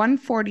episode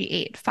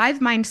 148, 5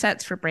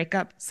 mindsets for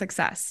breakup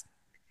success.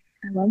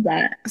 I love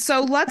that.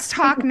 So let's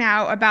talk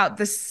now about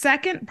the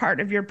second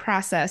part of your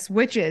process,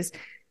 which is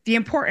the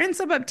importance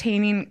of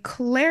obtaining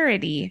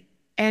clarity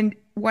and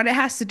what it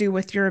has to do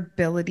with your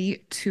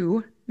ability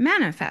to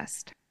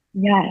manifest.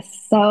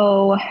 Yes.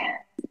 So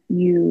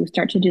you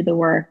start to do the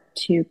work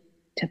to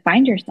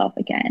find yourself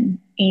again.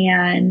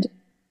 And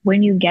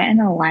when you get in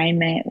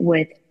alignment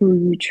with who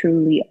you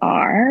truly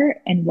are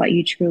and what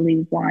you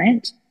truly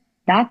want,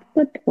 that's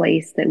the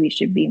place that we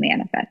should be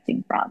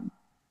manifesting from.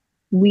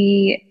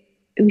 We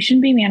we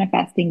shouldn't be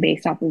manifesting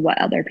based off of what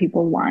other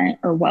people want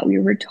or what we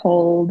were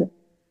told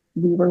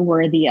we were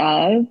worthy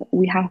of.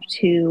 We have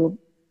to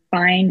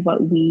find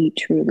what we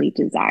truly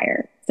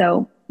desire.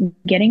 So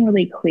getting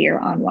really clear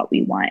on what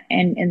we want.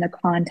 And in the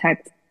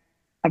context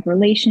of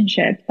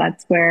relationships,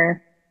 that's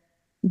where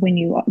when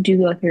you do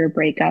go through a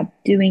breakup,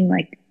 doing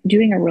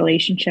a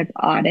relationship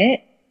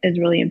audit is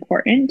really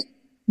important,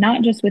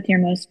 not just with your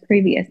most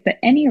previous, but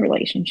any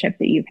relationship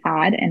that you've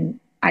had. And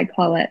I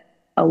call it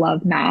a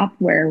love map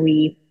where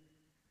we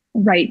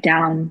write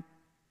down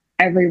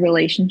every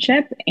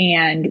relationship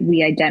and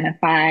we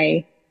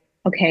identify,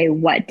 okay,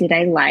 what did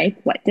I like?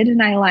 What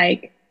didn't I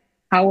like?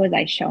 How was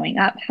I showing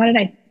up? How did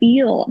I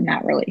feel in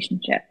that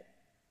relationship?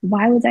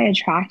 Why was I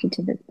attracted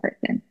to this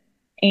person?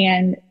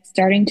 And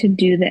starting to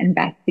do the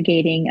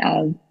investigating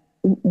of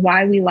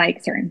why we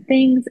like certain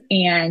things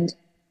and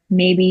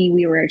maybe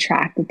we were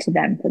attracted to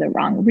them for the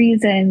wrong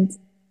reasons.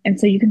 And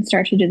so you can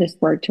start to do this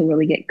work to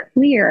really get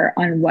clear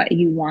on what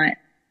you want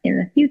in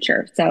the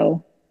future.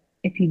 So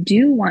if you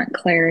do want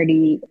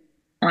clarity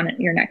on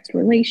your next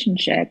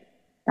relationship,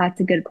 that's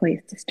a good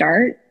place to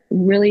start.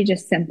 Really,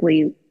 just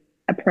simply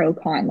a pro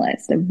con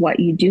list of what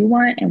you do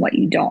want and what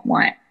you don't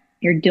want,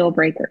 your deal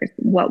breakers.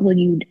 What will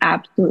you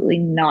absolutely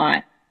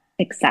not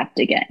accept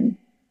again?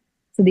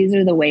 So, these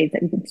are the ways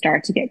that we can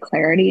start to get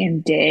clarity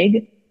and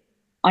dig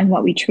on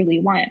what we truly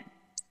want.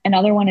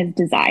 Another one is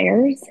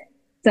desires.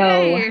 So,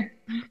 Yay.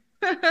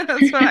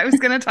 That's what I was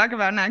going to talk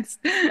about next.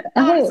 Oh,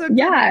 oh, so good.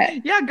 yeah,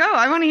 Yeah, go.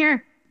 I want to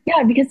hear.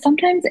 yeah, because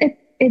sometimes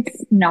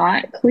it's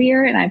not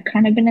clear. And I've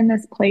kind of been in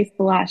this place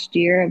the last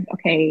year of,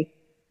 okay,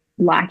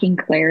 lacking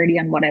clarity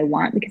on what I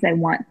want because I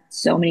want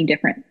so many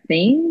different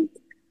things,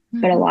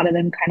 but a Mhm. lot of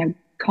them kind of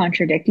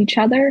contradict each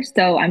other.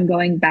 So I'm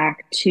going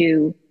back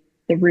to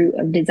the root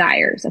of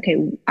desires. Okay,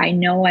 I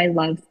know I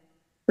love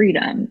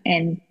freedom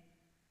and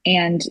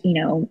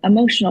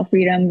emotional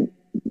freedom,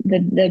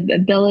 the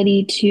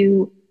ability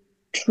to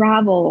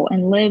travel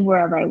and live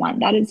wherever I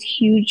want. That is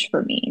huge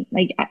for me.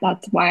 Like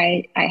that's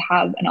why I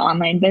have an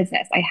online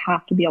business. I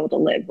have to be able to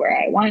live where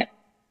I want.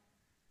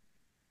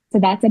 So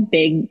that's a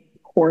big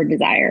core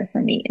desire for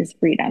me is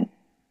freedom.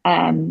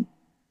 Um,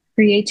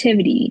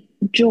 Creativity,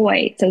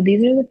 joy. So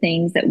these are the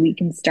things that we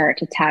can start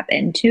to tap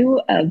into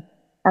of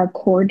our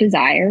core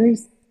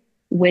desires,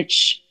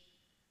 which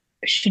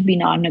should be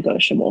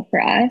non-negotiable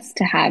for us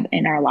to have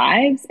in our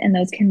lives. And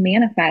those can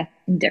manifest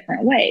in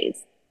different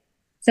ways.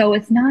 So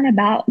it's not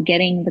about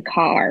getting the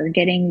car,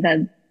 getting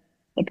the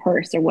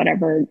purse or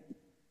whatever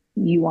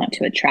you want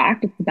to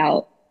attract. It's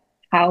about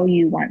how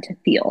you want to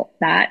feel.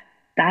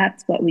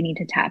 That's what we need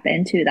to tap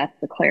into. That's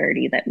the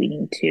clarity that we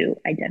need to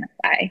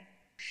identify.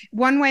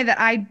 One way that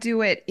I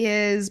do it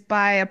is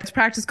by a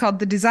practice called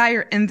the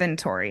desire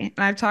inventory.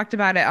 And I've talked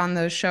about it on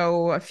the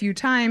show a few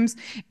times.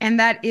 And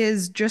that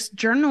is just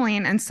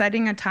journaling and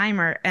setting a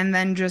timer and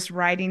then just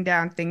writing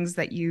down things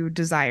that you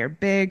desire,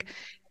 big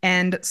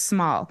and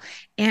small.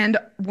 And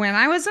when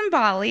I was in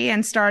Bali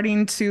and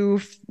starting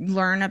to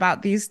learn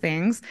about these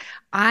things,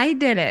 I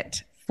did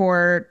it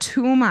for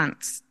 2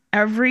 months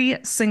every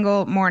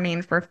single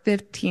morning for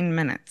 15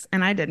 minutes.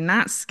 And I did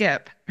not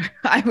skip.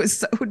 I was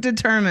so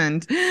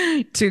determined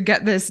to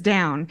get this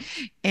down.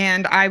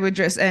 And I would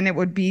just, and it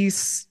would be,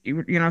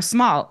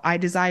 small. I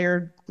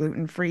desire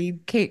gluten-free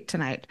cake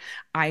tonight.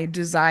 I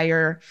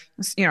desire,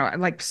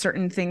 like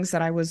certain things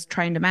that I was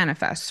trying to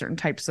manifest, certain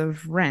types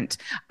of rent.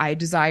 I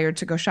desire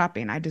to go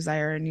shopping. I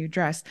desire a new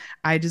dress.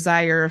 I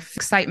desire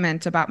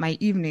excitement about my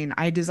evening.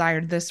 I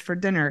desired this for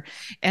dinner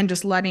and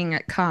just letting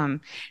it come.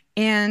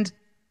 And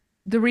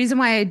the reason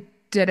why I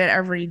did it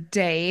every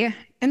day,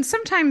 and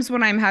sometimes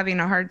when I'm having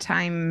a hard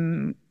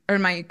time or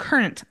in my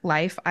current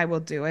life, I will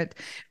do it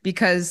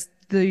because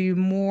the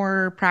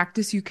more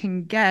practice you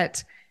can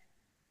get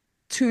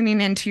tuning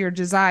into your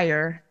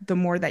desire, the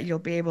more that you'll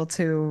be able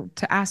to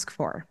ask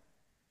for.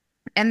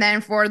 And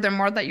then for the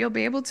more that you'll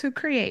be able to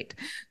create.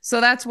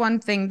 So that's one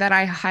thing that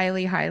I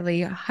highly,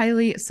 highly,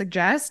 highly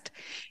suggest.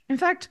 In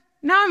fact,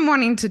 Now I'm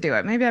wanting to do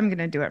it. Maybe I'm going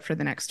to do it for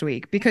the next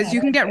week because Yeah, you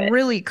can let's get do it.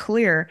 really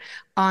clear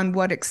on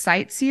what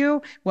excites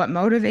you, what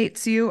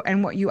motivates you,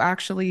 and what you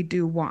actually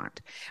do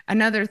want.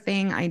 Another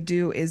thing I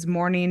do is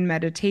morning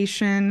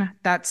meditation.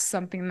 That's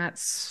something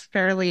that's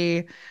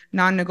fairly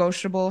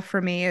non-negotiable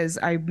for me is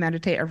I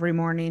meditate every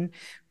morning,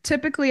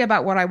 typically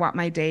about what I want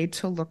my day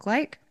to look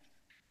like.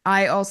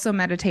 I also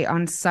meditate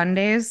on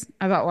Sundays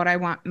about what I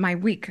want my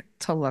week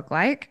to look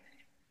like.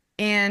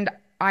 And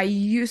I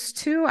used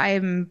to,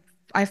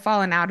 I've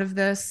fallen out of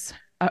this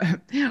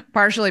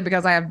partially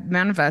because I have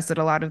manifested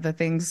a lot of the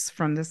things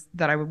from this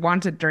that I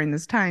wanted during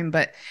this time.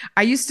 But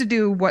I used to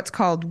do what's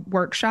called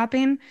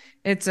workshopping.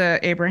 It's a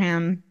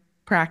Abraham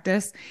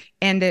practice,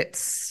 and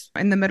it's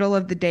in the middle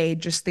of the day,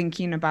 just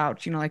thinking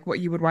about, like what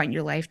you would want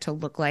your life to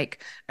look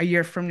like a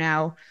year from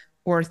now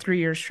or 3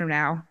 years from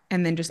now,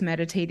 and then just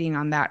meditating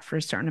on that for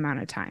a certain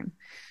amount of time.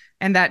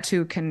 And that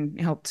too can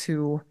help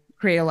to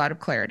create a lot of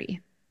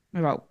clarity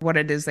about what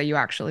it is that you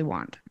actually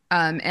want.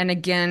 And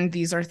again,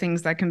 these are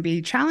things that can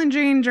be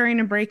challenging during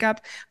a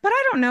breakup, but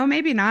I don't know,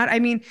 maybe not. I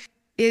mean,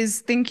 is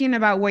thinking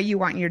about what you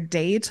want your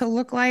day to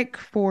look like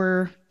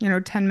for,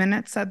 10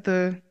 minutes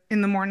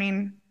in the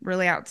morning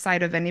really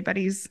outside of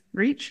anybody's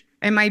reach?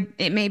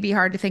 It may be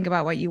hard to think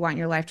about what you want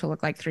your life to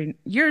look like 3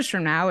 years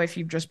from now if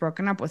you've just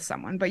broken up with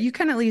someone, but you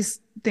can at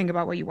least think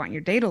about what you want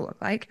your day to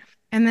look like.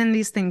 And then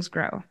these things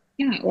grow.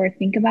 Yeah, or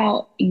think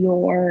about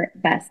your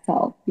best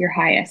self, your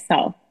highest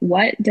self.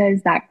 What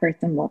does that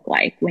person look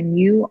like when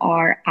you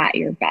are at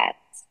your best?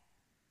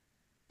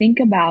 Think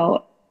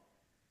about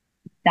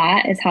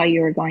that is how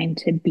you are going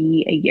to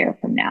be a year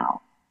from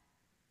now.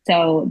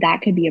 So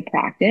that could be a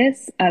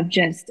practice of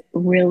just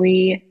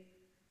really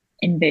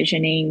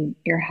envisioning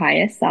your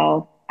highest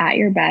self at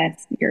your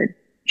best. You're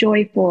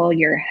joyful,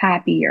 you're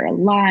happy, you're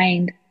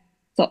aligned.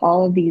 So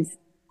all of these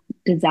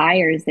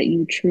desires that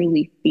you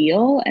truly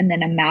feel, and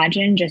then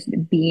imagine just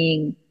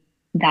being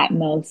that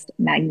most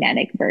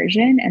magnetic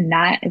version. And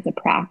that is a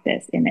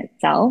practice in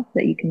itself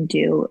that you can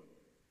do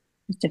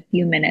just a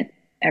few minutes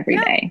every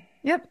Yeah. day.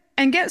 Yep.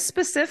 And get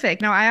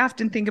specific. Now, I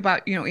often think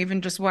about, even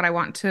just what I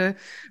want to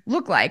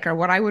look like or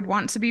what I would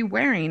want to be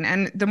wearing.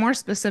 And the more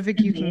specific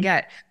you can Mhm.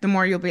 get, the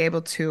more you'll be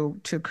able to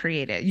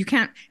create it. You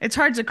can't, it's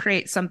hard to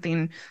create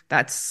something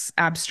that's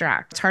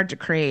abstract. It's hard to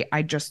create,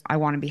 I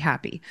want to be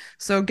happy.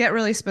 So get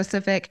really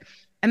specific.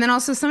 And then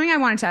also something I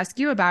wanted to ask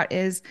you about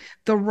is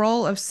the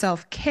role of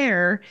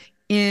self-care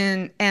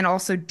in and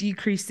also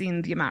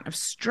decreasing the amount of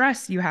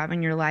stress you have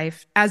in your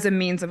life as a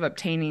means of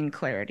obtaining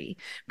clarity.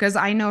 Because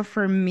I know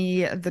for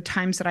me, the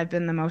times that I've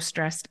been the most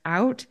stressed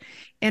out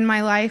in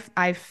my life,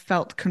 I've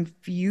felt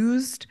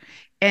confused.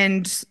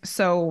 And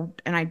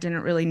I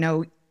didn't really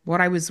know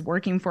what I was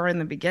working for in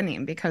the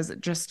beginning because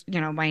it just,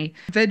 my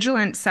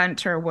vigilant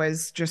center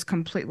was just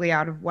completely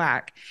out of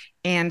whack.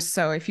 And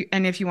so if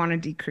you want to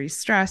decrease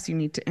stress, you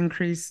need to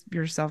increase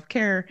your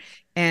self-care.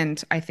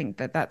 And I think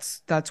that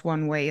that's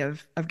one way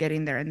of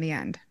getting there in the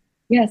end.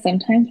 Yeah,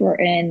 sometimes we're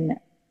in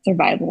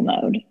survival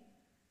mode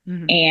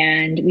Mhm.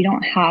 and we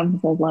don't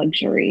have the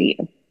luxury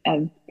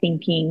of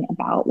thinking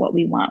about what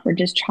we want. We're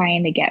just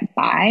trying to get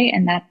by,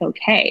 and that's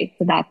okay.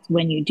 So that's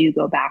when you do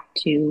go back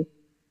to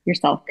your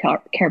self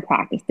care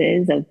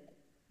practices of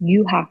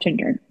you have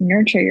to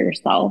nurture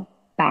yourself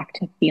back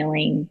to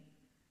feeling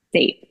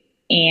safe.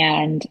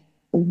 And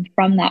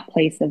from that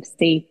place of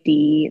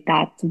safety,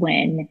 that's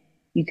when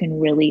you can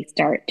really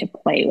start to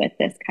play with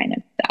this kind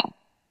of stuff.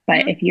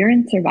 But Yeah. if you're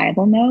in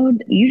survival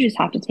mode, you just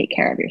have to take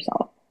care of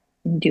yourself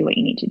and do what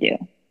you need to do.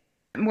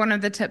 One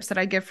of the tips that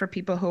I give for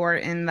people who are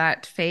in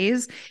that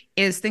phase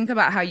is think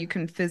about how you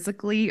can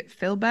physically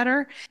feel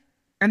better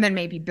and then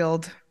maybe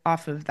build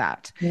off of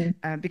that.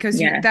 Mm. Because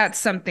Yes. that's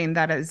something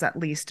that is at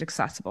least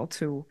accessible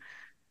to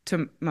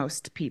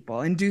most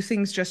people, and do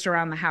things just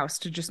around the house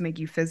to just make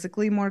you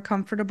physically more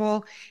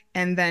comfortable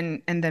and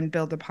then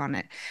build upon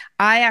it.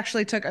 I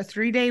actually took a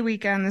 3-day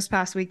weekend this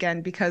past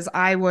weekend because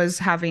I was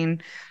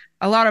having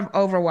a lot of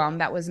overwhelm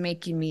that was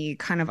making me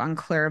kind of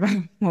unclear about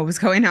what was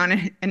going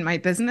on in my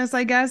business,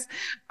 I guess.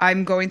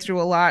 I'm going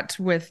through a lot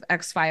with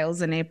X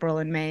Files in April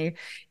and May,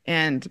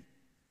 and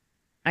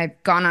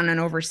I'd gone on an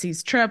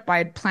overseas trip.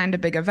 I'd planned a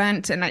big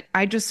event, and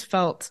I just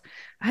felt,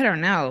 I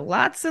don't know,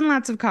 lots and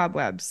lots of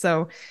cobwebs.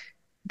 So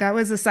that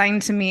was a sign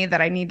to me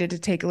that I needed to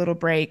take a little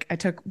break. I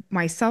took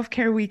my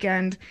self-care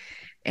weekend,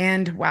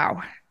 and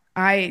wow,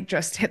 I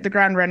just hit the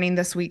ground running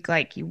this week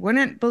like you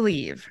wouldn't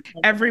believe.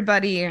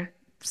 Everybody,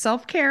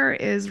 self-care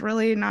is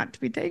really not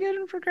to be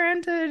taken for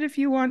granted if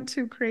you want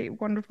to create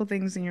wonderful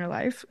things in your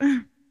life.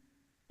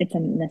 It's a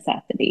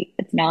necessity.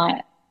 It's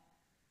not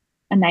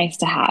a nice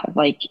to have.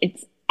 Like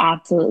it's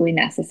absolutely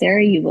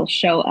necessary. You will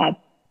show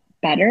up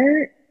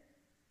better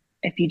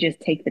if you just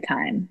take the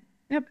time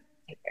Yep. to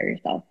take care of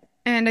yourself.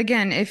 And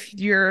again, if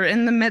you're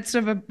in the midst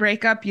of a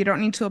breakup, you don't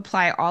need to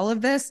apply all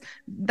of this.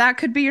 That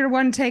could be your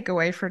one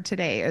takeaway for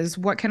today is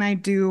what can I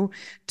do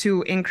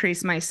to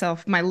increase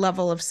my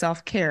level of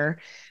self-care?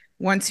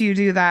 Once you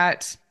do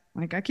that,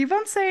 Like I keep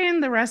on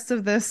saying, the rest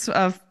of this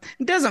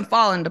doesn't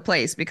fall into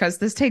place because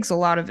this takes a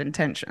lot of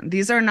intention.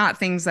 These are not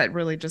things that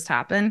really just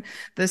happen.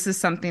 This is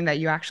something that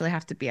you actually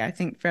have to be, I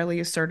think, fairly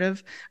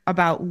assertive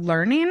about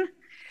learning.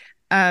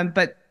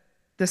 But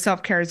the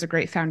self care is a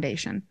great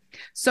foundation.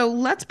 So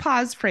let's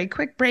pause for a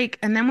quick break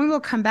and then we will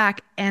come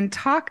back and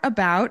talk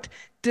about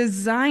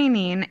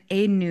designing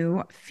a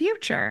new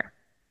future.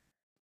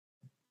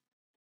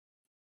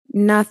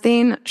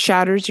 Nothing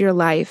shatters your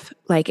life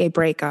like a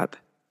breakup,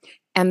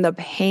 and the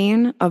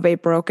pain of a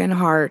broken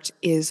heart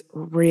is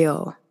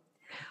real.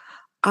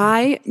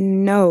 I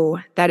know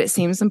that it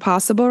seems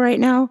impossible right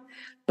now,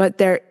 but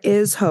there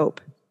is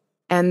hope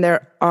and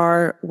there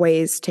are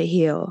ways to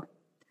heal.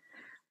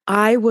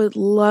 I would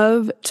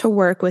love to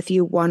work with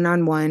you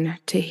one-on-one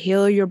to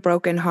heal your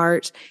broken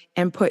heart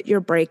and put your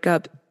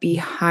breakup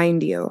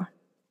behind you.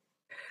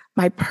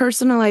 My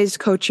personalized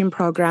coaching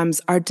programs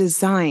are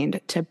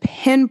designed to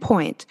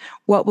pinpoint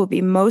what will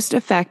be most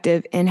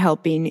effective in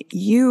helping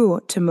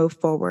you to move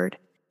forward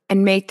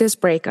and make this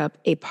breakup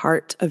a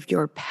part of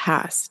your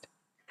past.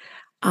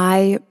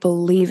 I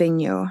believe in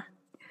you.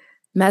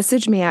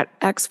 Message me at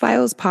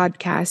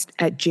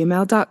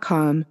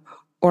xfilespodcast@gmail.com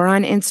or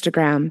on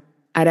Instagram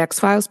at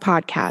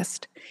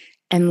xfilespodcast,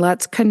 and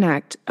let's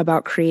connect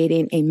about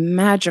creating a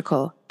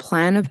magical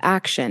plan of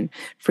action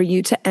for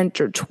you to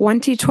enter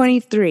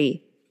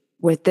 2023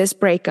 with this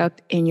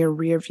breakup in your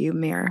rearview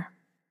mirror.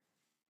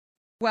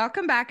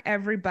 Welcome back,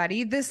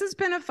 everybody. This has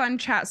been a fun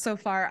chat so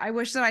far. I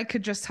wish that I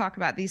could just talk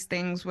about these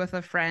things with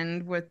a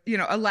friend, with,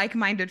 a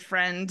like-minded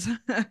friend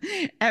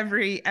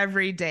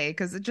every day,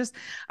 because it just,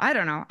 I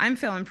don't know, I'm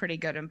feeling pretty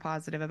good and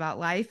positive about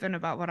life and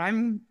about what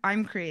I'm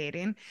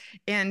creating.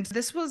 And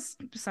this was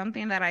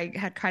something that I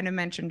had kind of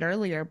mentioned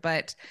earlier,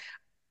 but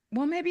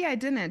well, maybe I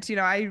didn't.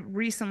 I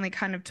recently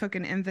kind of took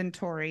an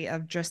inventory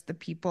of just the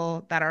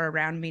people that are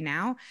around me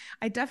now.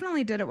 I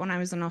definitely did it when I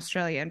was in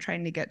Australia and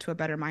trying to get to a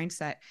better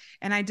mindset.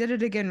 And I did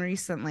it again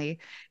recently.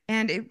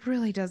 And it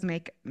really does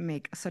make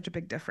such a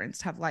big difference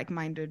to have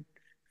like-minded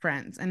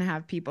friends and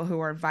have people who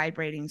are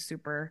vibrating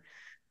super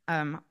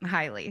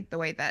highly the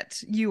way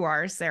that you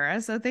are,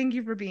 Sarah. So thank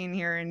you for being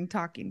here and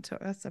talking to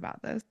us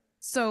about this.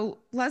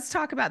 So let's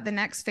talk about the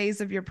next phase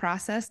of your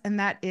process, and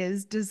that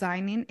is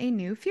designing a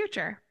new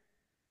future.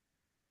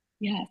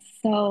 Yes.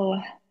 So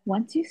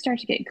once you start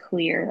to get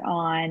clear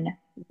on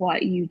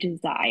what you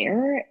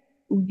desire,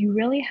 you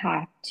really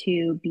have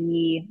to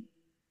be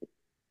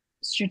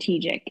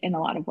strategic in a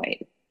lot of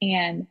ways.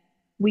 And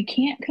we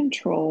can't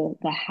control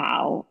the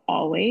how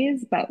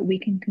always, but we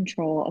can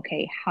control,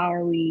 okay, how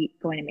are we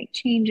going to make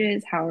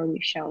changes? How are we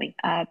showing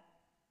up?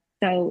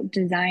 So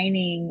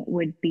designing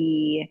would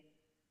be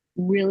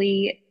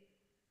really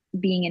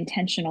being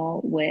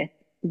intentional with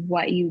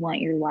what you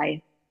want your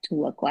life to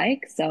look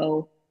like.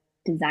 So,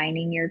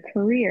 designing your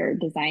career,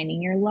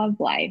 designing your love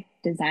life,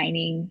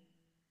 designing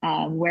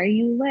where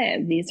you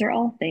live. These are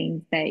all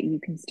things that you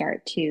can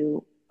start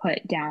to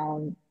put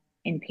down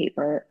on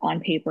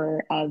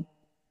paper of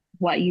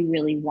what you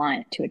really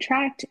want to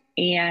attract,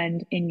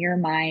 and in your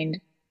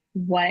mind,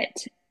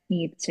 what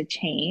needs to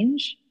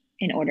change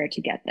in order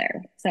to get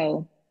there.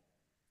 So,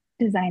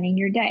 designing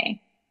your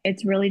day.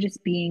 It's really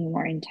just being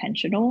more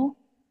intentional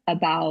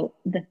about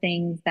the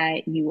things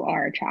that you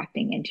are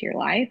attracting into your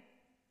life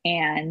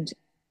and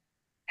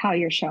how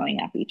you're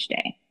showing up each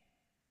day.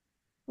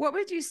 What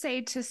would you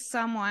say to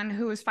someone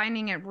who is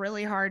finding it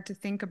really hard to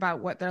think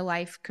about what their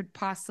life could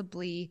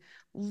possibly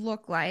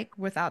look like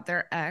without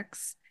their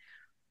ex?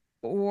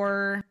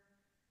 Or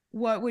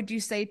what would you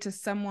say to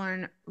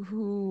someone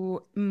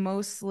who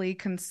mostly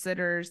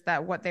considers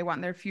that what they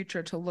want their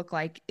future to look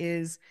like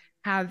is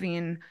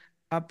having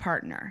a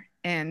partner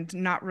and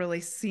not really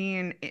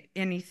seeing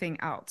anything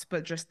else,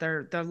 but just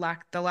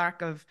the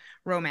lack of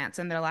romance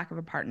and their lack of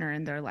a partner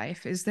in their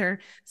life? Is there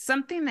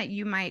something that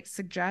you might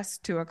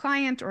suggest to a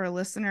client or a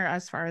listener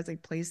as far as a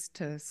place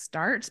to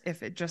start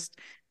if it just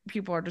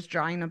people are just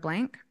drawing a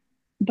blank?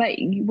 But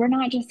we're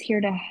not just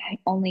here to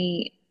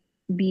only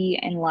be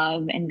in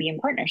love and be in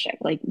partnership.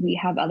 Like we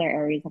have other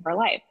areas of our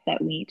life that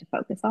we need to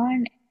focus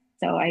on.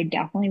 So I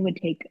definitely would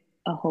take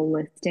a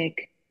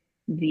holistic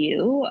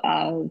view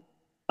of,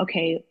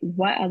 okay,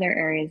 what other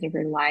areas of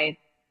your life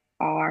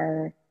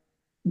are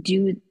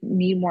do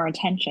need more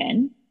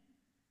attention,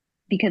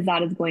 because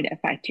that is going to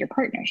affect your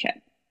partnership.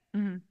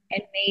 Mm-hmm.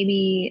 And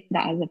maybe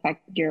that has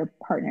affected your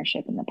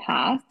partnership in the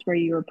past where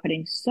you were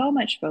putting so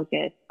much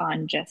focus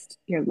on just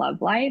your love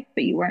life,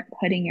 but you weren't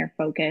putting your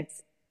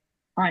focus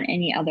on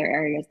any other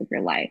areas of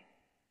your life.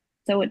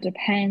 So it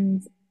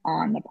depends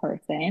on the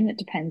person, it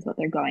depends what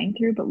they're going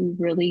through, but we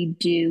really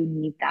do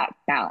need that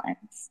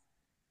balance.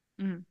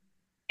 Mm-hmm.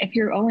 If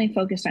you're only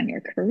focused on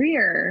your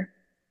career,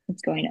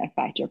 it's going to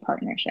affect your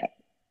partnership.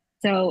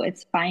 So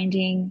it's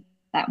finding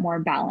that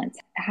more balance.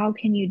 How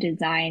can you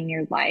design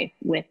your life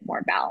with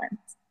more balance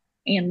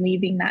and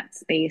leaving that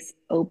space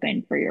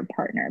open for your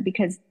partner?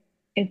 Because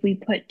if we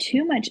put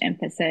too much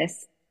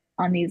emphasis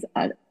on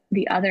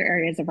the other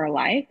areas of our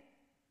life,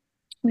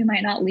 we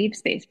might not leave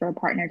space for a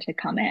partner to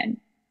come in.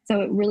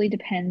 So it really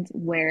depends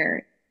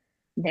where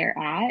they're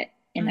at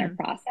in their Hmm.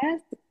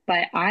 process.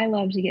 But I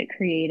love to get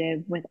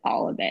creative with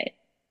all of it.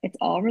 It's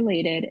all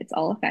related, it's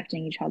all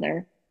affecting each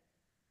other.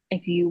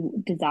 If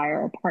you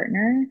desire a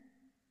partner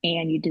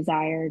and you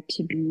desire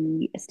to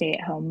be a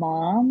stay-at-home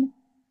mom,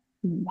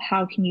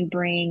 how can you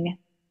bring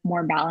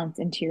more balance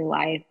into your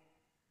life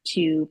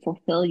to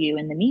fulfill you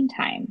in the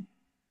meantime?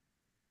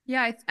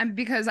 Yeah, and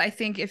because I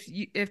think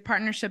if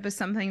partnership is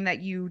something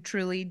that you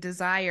truly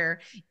desire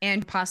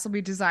and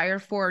possibly desire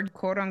for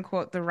quote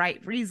unquote the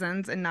right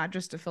reasons and not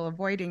just to fill a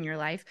void in your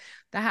life,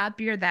 the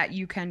happier that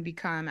you can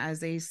become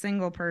as a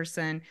single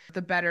person,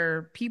 the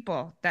better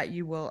people that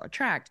you will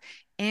attract.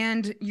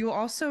 And you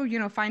also,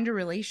 find a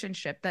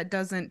relationship that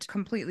doesn't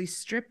completely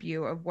strip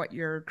you of what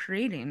you're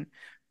creating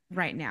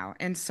right now.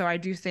 And so I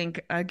do think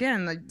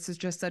again, like, this is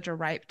just such a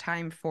ripe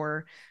time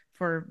for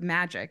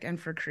magic and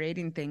for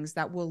creating things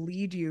that will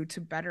lead you to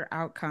better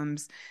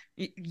outcomes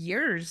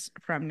years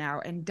from now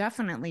and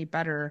definitely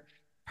better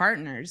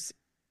partners.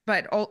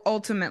 But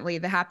ultimately,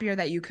 the happier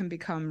that you can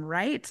become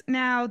right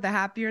now, the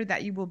happier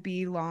that you will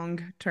be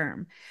long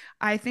term.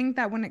 I think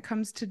that when it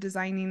comes to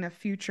designing a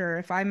future,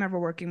 if I'm ever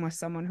working with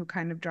someone who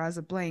kind of draws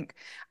a blank,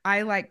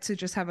 I like to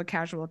just have a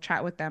casual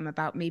chat with them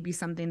about maybe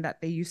something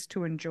that they used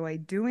to enjoy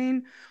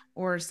doing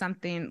or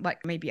something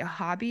like maybe a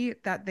hobby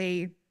that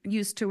they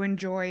used to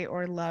enjoy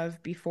or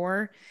love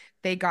before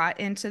they got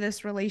into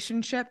this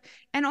relationship.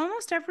 And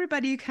almost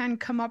everybody can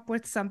come up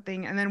with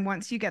something. And then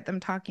once you get them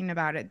talking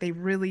about it, they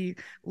really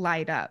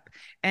light up.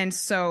 And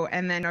so,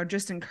 and then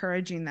just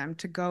encouraging them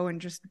to go and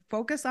just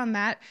focus on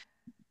that.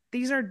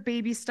 These are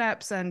baby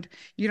steps, and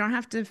you don't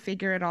have to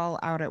figure it all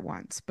out at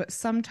once. But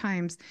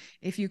sometimes,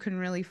 if you can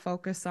really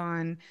focus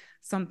on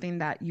something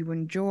that you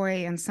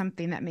enjoy and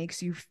something that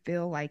makes you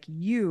feel like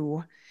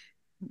you'll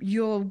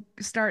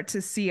start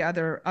to see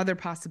other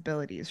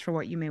possibilities for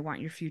what you may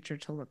want your future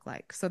to look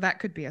like. So that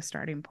could be a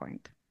starting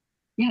point.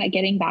 Yeah,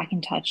 getting back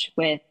in touch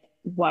with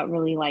what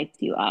really lights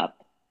you up,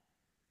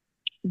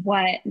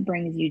 what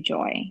brings you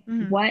joy,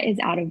 Hmm. what is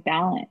out of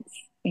balance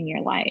in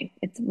your life.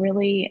 It's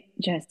really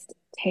just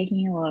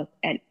taking a look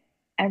at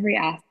every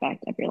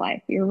aspect of your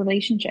life, your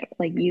relationship,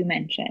 like you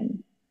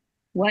mentioned.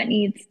 What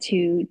needs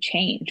to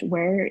change?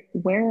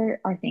 Where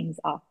are things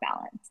off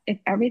balance? If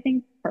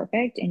everything's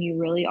perfect and you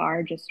really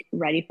are just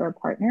ready for a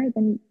partner,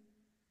 then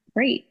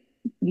great.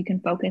 You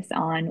can focus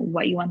on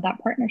what you want that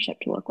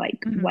partnership to look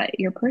like, Hmm.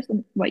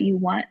 what you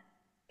want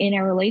in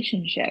a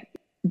relationship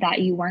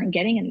that you weren't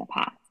getting in the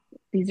past.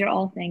 These are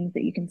all things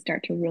that you can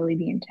start to really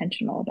be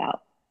intentional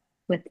about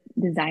with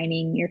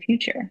designing your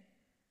future.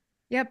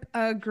 Yep,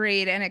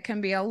 agreed. And it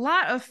can be a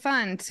lot of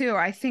fun too.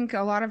 I think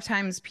a lot of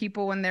times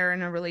people, when they're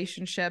in a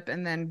relationship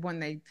and then when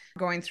they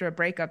going through a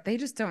breakup, they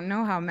just don't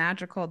know how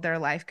magical their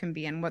life can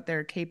be and what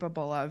they're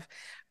capable of.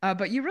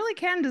 But you really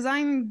can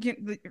design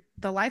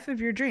the life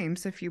of your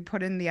dreams if you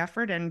put in the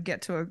effort and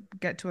get to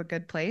a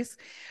good place.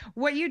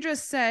 What you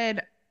just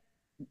said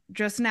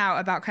just now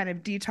about kind of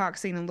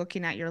detoxing and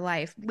looking at your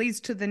life leads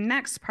to the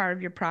next part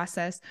of your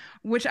process,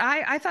 which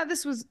I thought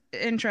this was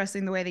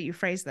interesting the way that you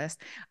phrase this.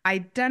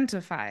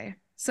 Identify.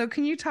 So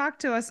can you talk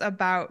to us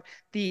about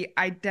the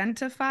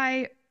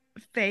identify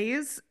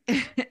phase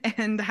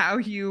and how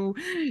you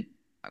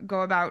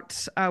go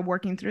about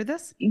working through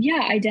this?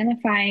 Yeah,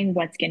 identifying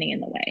what's getting in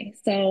the way.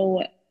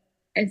 So,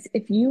 as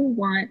if you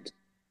want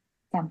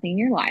something in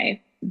your life,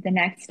 the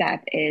next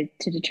step is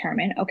to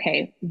determine,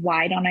 okay,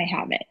 why don't I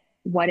have it?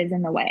 What is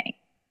in the way?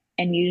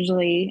 And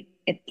usually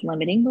it's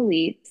limiting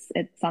beliefs.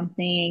 It's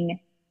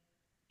something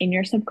in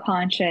your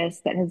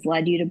subconscious that has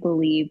led you to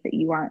believe that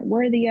you aren't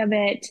worthy of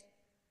it.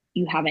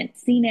 You haven't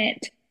seen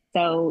it.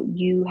 So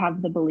you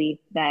have the belief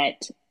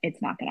that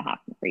it's not going to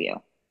happen for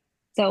you.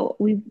 So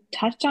we've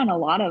touched on a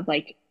lot of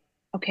like,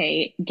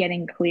 okay,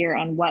 getting clear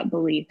on what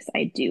beliefs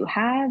I do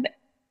have.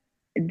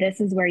 This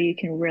is where you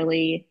can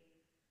really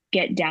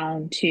get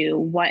down to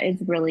what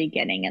is really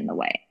getting in the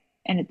way.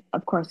 And it's,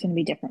 of course, going to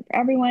be different for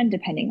everyone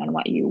depending on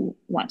what you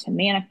want to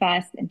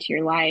manifest into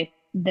your life.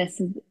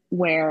 This is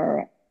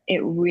where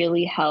it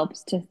really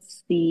helps to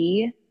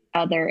see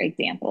other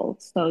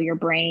examples. So your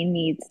brain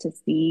needs to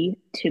see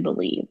to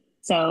believe.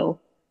 So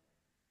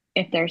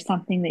if there's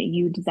something that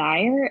you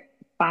desire,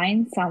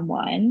 find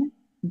someone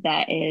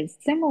that is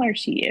similar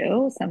to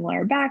you,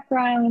 similar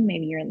background.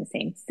 Maybe you're in the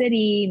same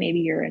city, maybe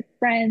you're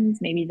friends,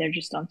 maybe they're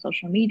just on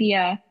social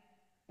media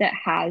that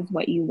has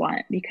what you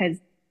want because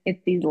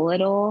it's these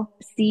little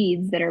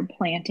seeds that are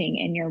planting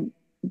in your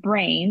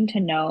brain to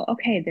know,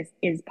 okay, this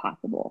is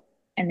possible.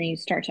 And then you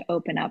start to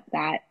open up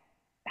that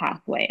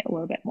pathway a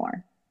little bit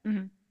more.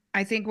 Mhm.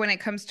 I think when it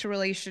comes to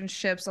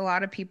relationships, a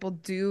lot of people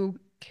do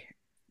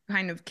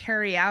kind of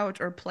carry out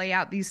or play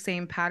out these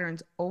same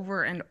patterns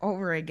over and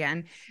over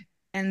again,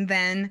 and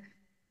then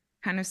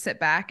kind of sit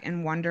back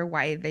and wonder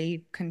why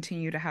they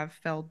continue to have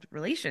failed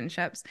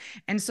relationships.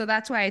 And so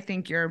that's why I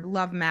think your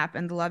love map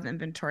and the love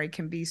inventory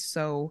can be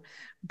so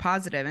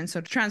positive and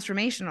so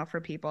transformational for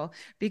people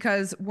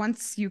because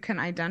once you can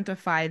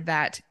identify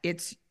that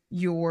it's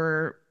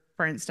your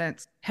for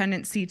instance,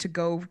 tendency to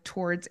go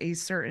towards a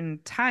certain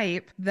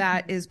type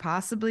that is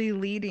possibly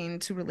leading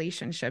to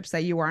relationships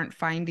that you aren't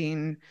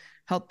finding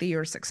healthy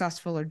or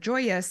successful or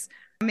joyous.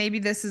 Maybe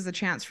this is a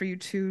chance for you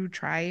to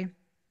try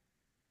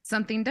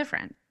something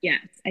different. Yes,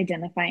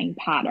 identifying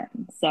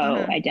patterns. So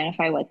Mm-hmm.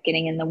 identify what's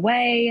getting in the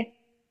way,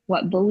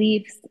 what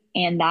beliefs,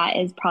 and that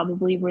is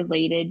probably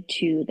related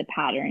to the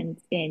patterns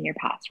in your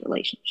past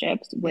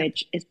relationships, Yep.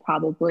 which is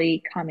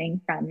probably coming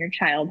from your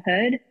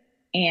childhood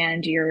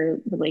and your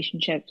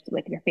relationships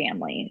with your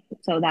family.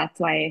 So that's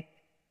why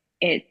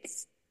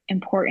it's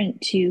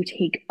important to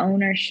take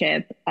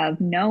ownership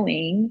of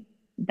knowing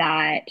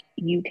that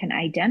you can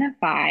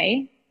identify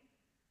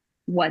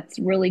what's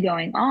really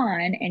going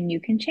on and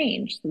you can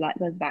change. So that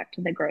goes back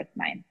to the growth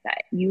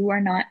mindset. You are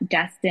not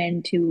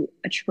destined to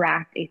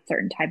attract a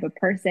certain type of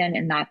person,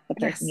 and that's the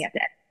person you Yes. have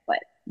to end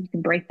with. You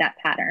can break that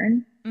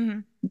pattern.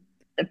 Mm-hmm.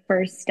 The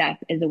first step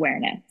is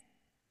awareness.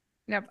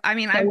 Yep. I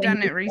mean, So I've when done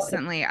it you go to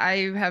recently.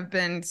 I have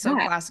been so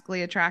that,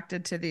 classically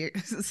attracted to the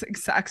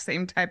exact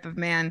same type of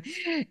man.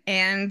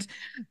 And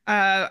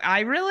I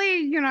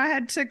really, I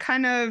had to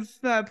kind of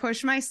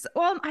push myself.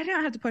 Well, I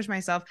didn't have to push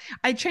myself.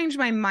 I changed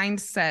my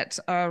mindset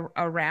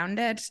around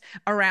it,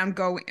 around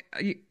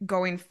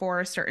going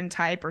for a certain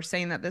type or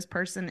saying that this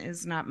person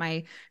is not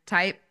my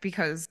type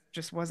because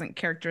just wasn't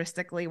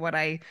characteristically what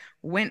I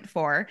went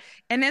for.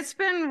 And it's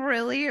been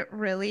really,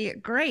 really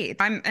great.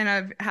 I'm in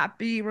a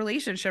happy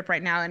relationship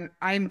right now. And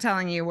I'm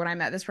telling you, when I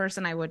met this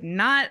person, I would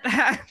not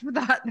have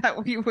thought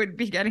that we would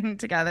be getting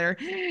together.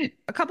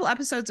 A couple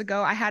episodes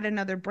ago, I had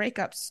another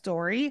breakup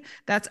story.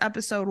 That's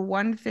episode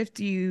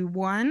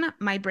 151,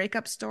 my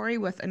breakup story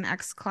with an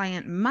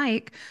ex-client,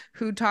 Mike,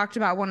 who talked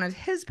about one of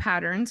his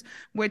patterns,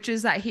 which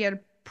is that he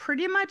had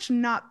pretty much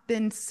not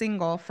been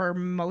single for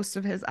most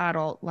of his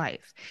adult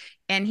life.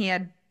 And he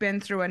had been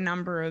through a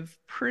number of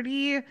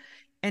pretty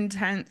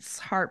intense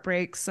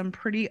heartbreaks, some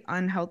pretty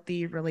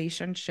unhealthy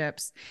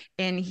relationships.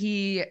 And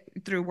he,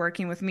 through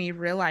working with me,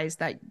 realized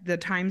that the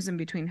times in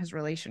between his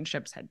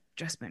relationships had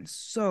just been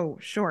so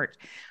short.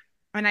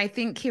 And I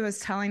think he was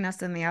telling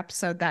us in the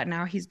episode that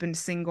now he's been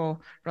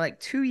single for like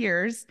 2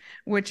 years,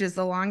 which is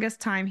the longest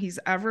time he's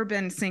ever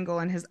been single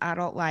in his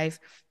adult life,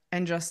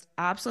 and just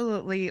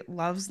absolutely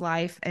loves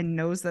life and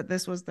knows that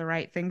this was the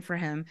right thing for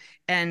him.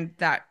 And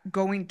that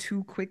going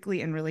too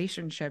quickly in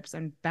relationships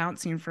and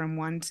bouncing from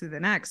one to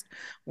the next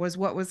was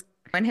what was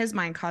in his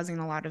mind causing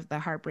a lot of the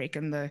heartbreak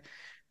and the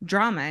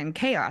drama and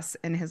chaos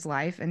in his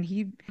life. And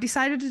he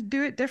decided to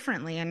do it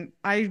differently. And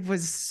I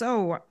was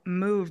so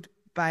moved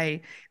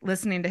by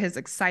listening to his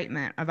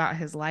excitement about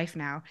his life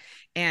now.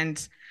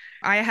 And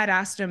I had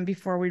asked him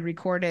before we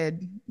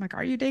recorded, like,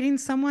 are you dating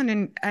someone?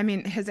 And I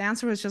mean, his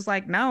answer was just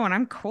like, no, and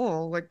I'm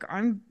cool. Like,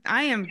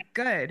 I am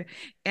good.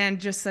 And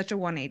just such a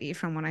 180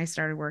 from when I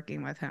started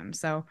working with him.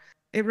 So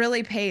it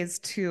really pays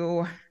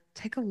to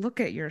take a look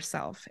at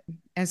yourself.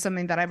 And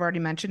something that I've already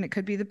mentioned, it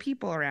could be the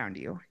people around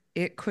you.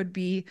 It could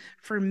be,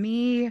 for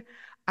me,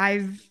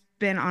 I've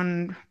been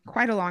on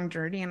quite a long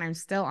journey and I'm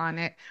still on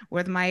it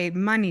with my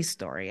money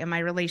story and my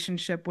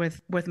relationship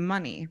with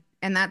money.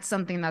 And that's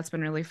something that's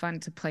been really fun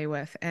to play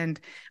with. And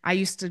I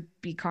used to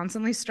be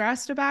constantly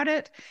stressed about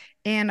it.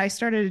 And I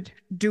started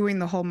doing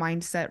the whole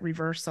mindset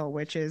reversal,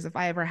 which is if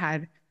I ever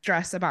had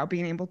stress about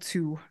being able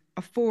to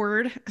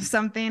afford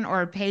something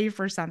or pay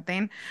for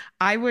something,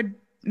 I would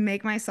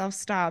make myself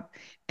stop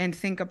and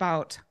think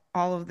about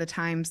all of the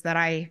times that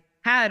I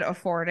had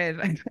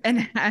afforded and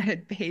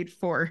had paid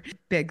for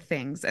big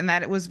things, and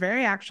that it was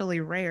very actually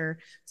rare,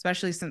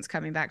 especially since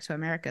coming back to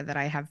America, that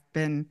I have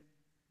been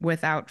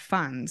without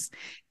funds.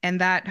 And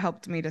that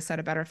helped me to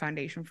set a better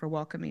foundation for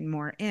welcoming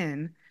more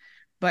in.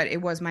 But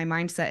it was my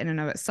mindset in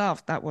and of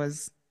itself that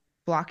was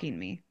blocking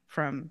me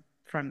from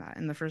that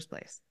in the first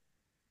place.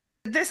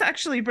 This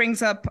actually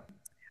brings up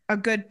a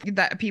good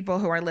that people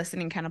who are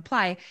listening can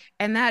apply,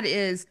 and that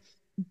is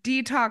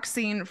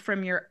detoxing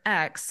from your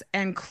ex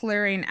and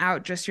clearing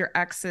out just your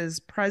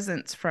ex's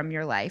presence from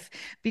your life.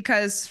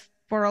 Because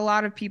for a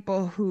lot of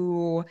people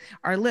who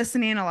are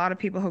listening, a lot of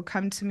people who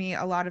come to me,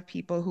 a lot of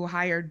people who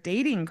hire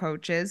dating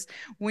coaches,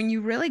 when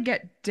you really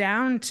get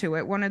down to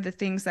it, one of the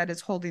things that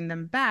is holding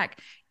them back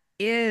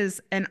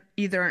is an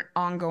either an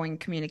ongoing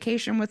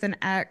communication with an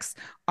ex,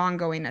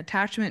 ongoing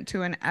attachment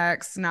to an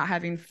ex, not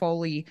having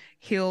fully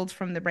healed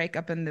from the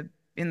breakup in the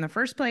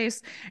first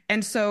place.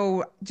 And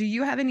so, do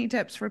you have any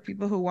tips for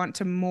people who want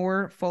to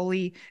more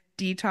fully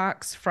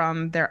detox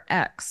from their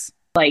ex?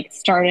 like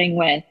starting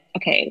with,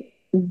 okay,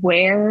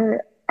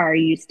 where are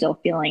you still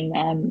feeling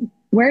them?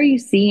 Where are you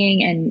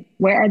seeing and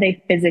where are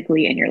they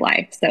physically in your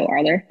life? So,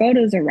 are there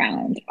photos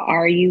around?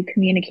 Are you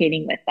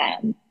communicating with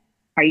them?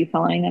 Are you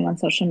following them on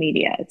social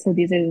media? So,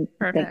 these are the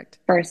Perfect.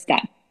 first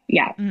step.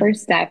 Yeah, Mhm.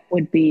 first step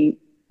would be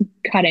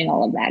cutting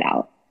all of that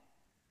out.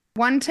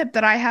 one tip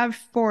that I have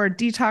for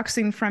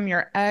detoxing from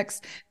your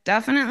ex,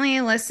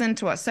 definitely listen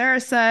to what Sarah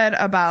said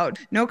about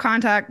no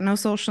contact, no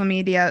social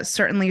media.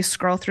 Certainly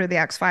scroll through the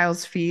X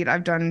Files feed.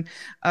 I've done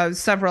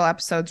several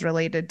episodes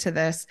related to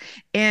this.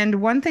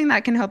 And one thing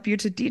that can help you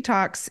to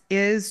detox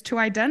is to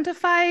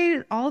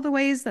identify all the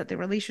ways that the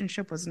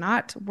relationship was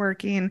not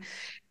working.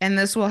 And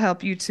this will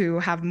help you to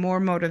have more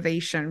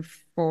motivation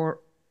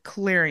for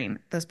clearing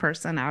this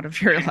person out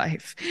of your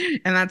life.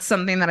 And that's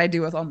something that I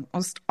do with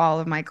almost all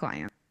of my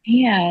clients.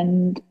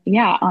 And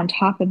yeah, on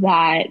top of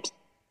that,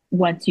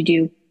 once you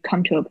do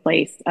come to a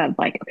place of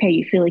like, okay,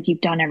 you feel like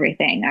you've done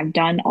everything. I've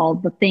done all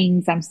the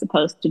things I'm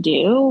supposed to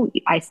do.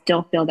 I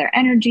still feel their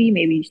energy.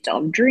 Maybe you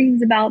still have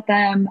dreams about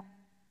them.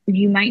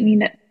 You might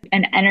need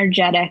an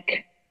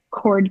energetic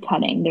cord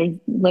cutting. There's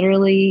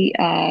literally,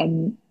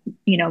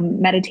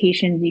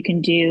 meditations you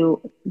can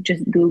do.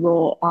 Just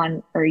Google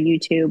on or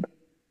YouTube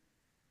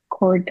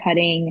cord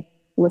cutting,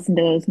 listen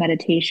to those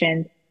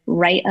meditations,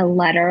 write a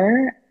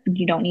letter.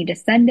 You don't need to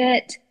send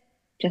it,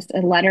 just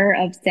a letter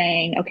of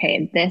saying,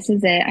 okay, this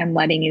is it. I'm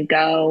letting you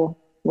go.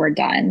 We're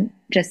done.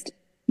 Just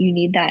you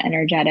need that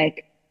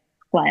energetic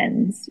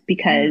cleanse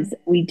because Mhm.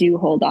 we do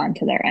hold on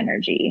to their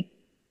energy.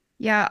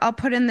 Yeah, I'll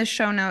put in the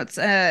show notes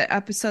a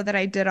episode that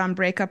I did on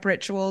breakup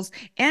rituals.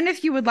 And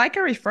if you would like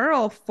a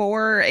referral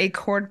for a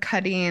cord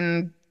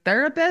cutting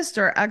therapist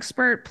or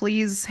expert,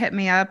 please hit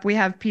me up. We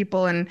have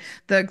people in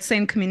the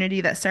same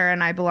community that Sarah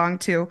and I belong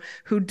to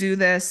who do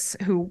this,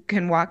 who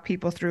can walk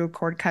people through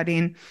cord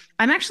cutting.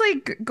 I'm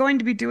actually going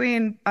to be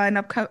doing an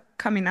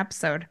upcoming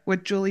episode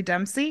with Julie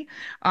Dempsey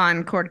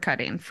on cord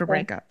cutting for Cool.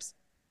 breakups.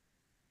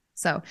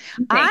 So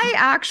I Amazing.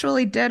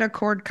 actually did a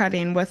cord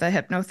cutting with a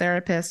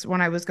hypnotherapist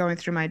when I was going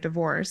through my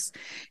divorce,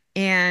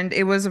 and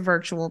it was a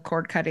virtual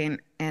cord cutting,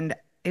 and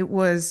it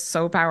was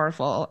so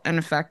powerful and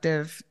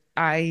effective.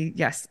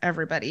 Yes,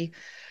 everybody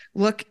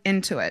look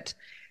into it.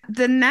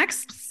 The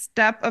next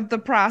step of the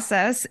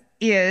process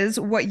is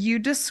what you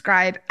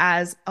describe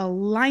as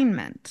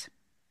alignment.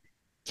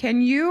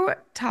 Can you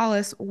tell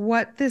us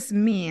what this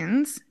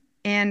means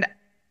and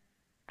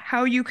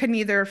how you can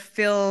either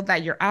feel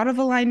that you're out of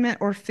alignment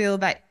or feel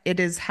that it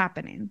is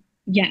happening?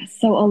 Yes.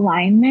 So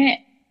alignment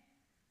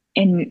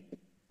in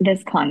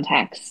this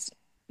context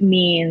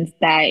means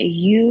that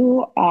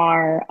you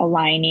are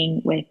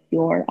aligning with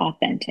your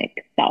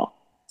authentic self.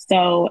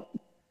 So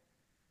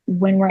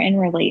when we're in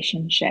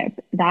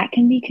relationship, that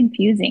can be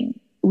confusing.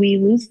 We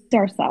lose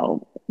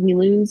ourselves, we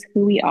lose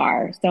who we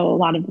are. So a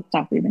lot of the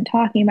stuff we've been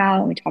talking about,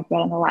 and we talked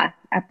about in the last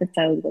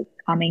episode, was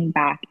coming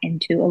back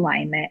into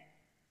alignment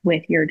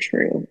with your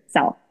true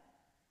self.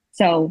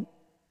 So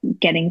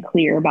getting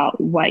clear about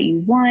what you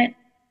want,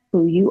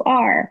 who you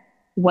are,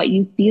 what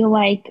you feel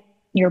like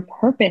your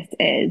purpose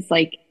is,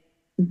 like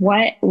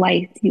what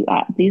lights you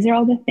up. These are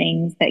all the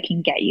things that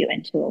can get you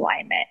into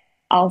alignment.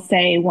 I'll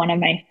say one of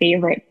my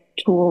favorite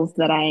tools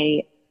that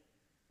I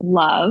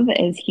love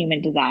is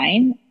human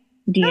design.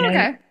 Do you Oh, know,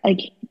 okay. like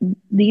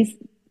these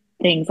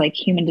things like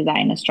human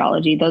design,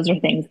 astrology, those are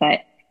things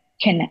that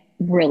can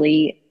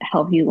really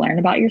help you learn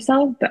about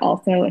yourself. But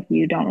also, if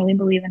you don't really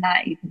believe in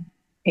that, you can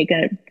take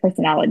a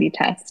personality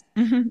test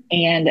Mhm.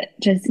 and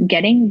just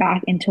getting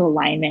back into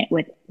alignment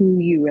with who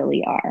you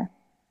really are.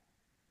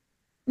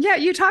 Yeah,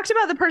 you talked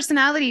about the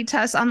personality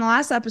test on the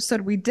last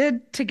episode we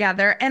did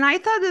together, and I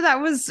thought that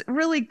that was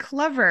really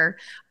clever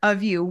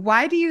of you.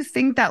 Why do you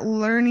think that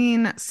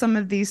learning some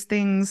of these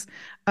things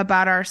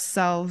about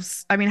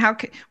ourselves, I mean,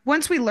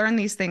 once we learn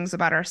these things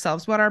about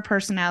ourselves, what our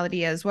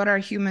personality is, what our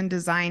human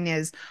design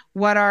is,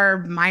 what our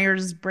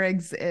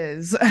Myers-Briggs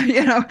is,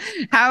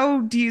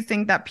 how do you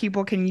think that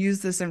people can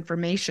use this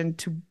information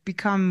to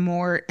become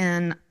more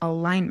in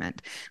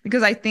alignment?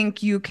 Because I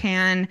think you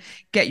can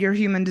get your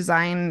human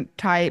design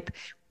type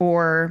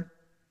or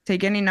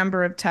take any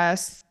number of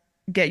tests,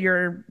 get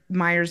your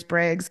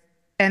Myers-Briggs,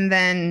 and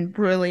then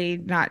really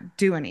not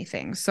do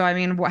anything. So, I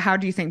mean, how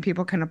do you think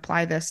people can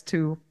apply this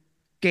to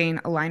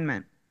gain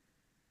alignment?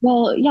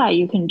 Well, yeah,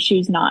 you can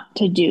choose not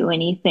to do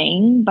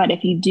anything, but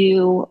if you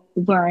do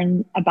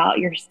learn about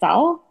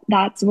yourself,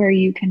 that's where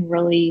you can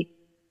really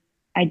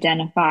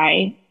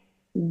identify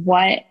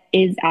what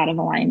is out of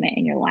alignment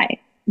in your life.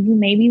 You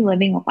may be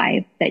living a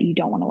life that you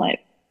don't want to live.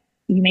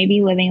 You may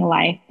be living a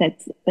life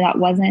that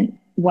wasn't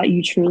what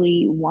you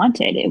truly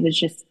wanted. It was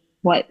just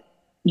what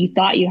you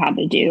thought you had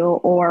to do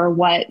or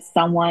what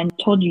someone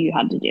told you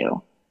had to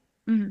do.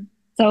 Mhm.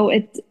 So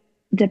it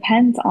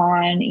depends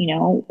on,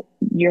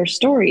 your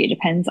story. It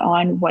depends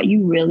on what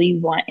you really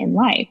want in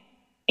life.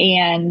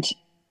 And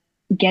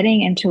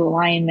getting into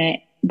alignment,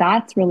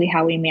 that's really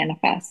how we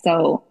manifest.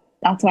 So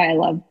that's why I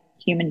love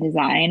human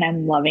design.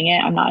 I'm loving it.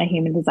 I'm not a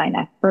human design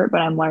expert, but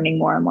I'm learning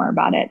more and more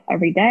about it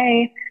every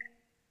day.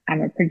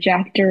 I'm a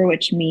projector,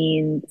 which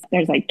means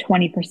there's like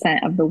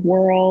 20% of the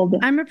world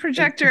I'm a is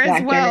projector as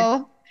projector.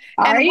 well.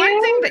 Are And you?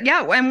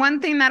 one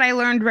thing that I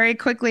learned very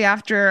quickly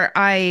after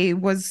I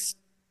was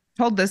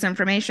told this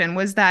information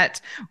was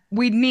that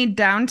we need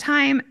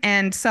downtime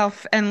and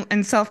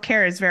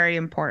self-care is very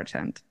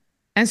important.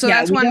 And so Yeah,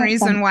 that's we one don't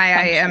reason why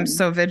I am function.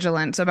 so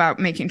vigilant about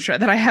making sure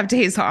that I have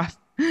days off.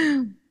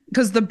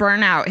 Because the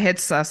burnout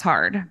hits us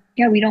hard.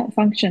 Yeah, we don't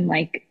function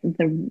like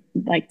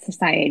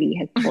society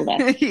has told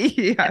us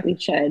Yeah. that we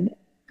should.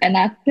 And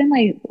that's been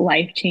like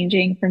life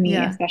changing for me,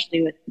 Yeah.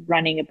 especially with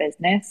running a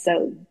business.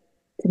 So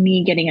to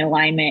me, getting in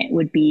alignment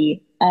would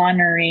be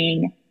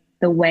honoring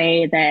the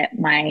way that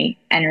my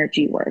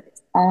energy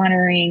works,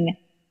 honoring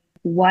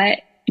what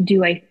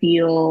do I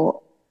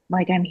feel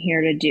like I'm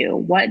here to do?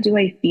 What do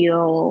I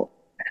feel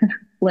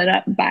lit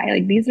up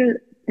by?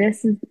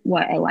 This is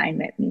what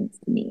alignment means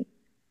to me.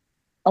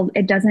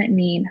 It doesn't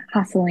mean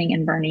hustling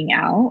and burning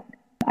out.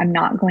 I'm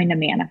not going to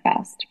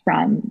manifest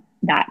from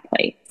that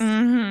place.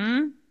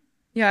 Mm-hmm.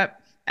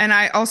 Yep. And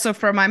I also,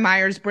 for my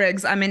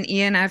Myers-Briggs, I'm an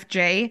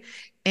ENFJ.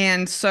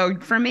 And so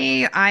for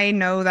me, I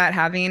know that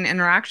having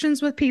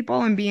interactions with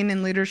people and being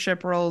in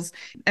leadership roles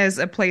is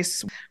a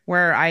place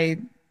where I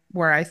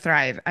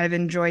thrive. I've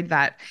enjoyed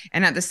that.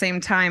 And at the same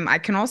time, I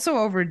can also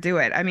overdo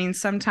it. I mean,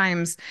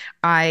 sometimes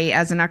I,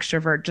 as an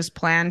extrovert, just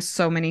plan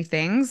so many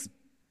things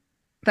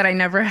that I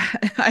never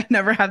I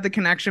never have the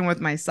connection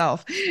with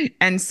myself.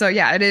 And so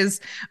yeah, it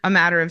is a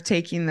matter of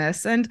taking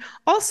this. And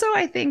also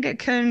I think it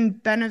can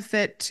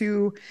benefit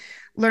to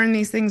learn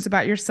these things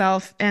about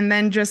yourself and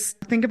then just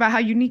think about how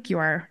unique you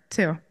are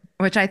too,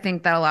 which I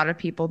think that a lot of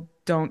people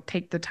don't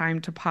take the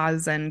time to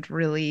pause and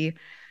really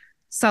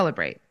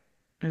celebrate.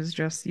 It's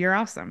just you're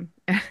awesome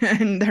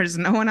and there's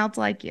no one else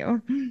like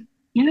you.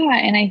 Yeah,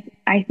 and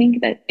I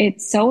think that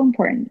it's so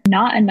important.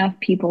 Not enough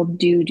people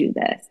do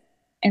this.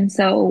 And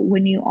so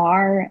when you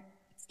are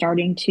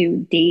starting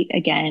to date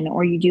again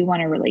or you do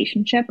want a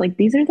relationship, like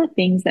these are the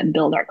things that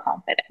build our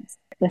confidence.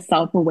 The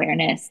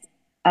self-awareness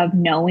of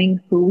knowing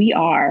who we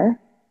are,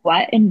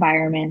 what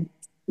environments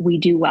we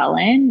do well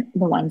in,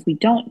 the ones we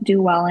don't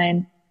do well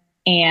in,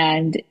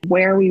 and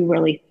where we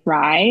really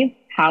thrive,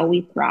 how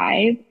we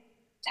thrive,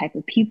 type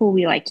of people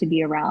we like to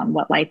be around,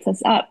 what lights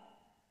us up.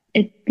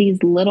 It's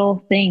these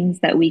little things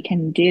that we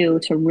can do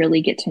to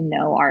really get to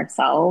know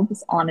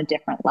ourselves on a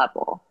different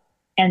level.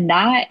 And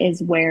that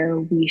is where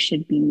we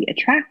should be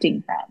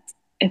attracting friends.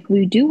 If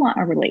we do want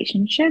a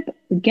relationship,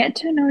 get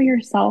to know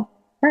yourself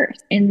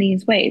first in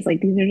these ways.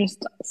 Like these are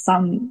just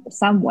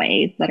some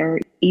ways that are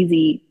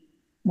easy,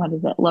 what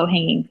is it, low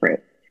hanging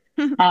fruit.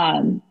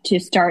 To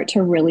start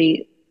to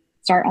really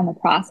start on the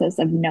process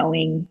of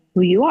knowing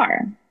who you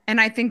are. And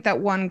I think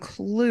that one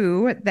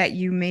clue that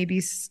you may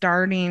be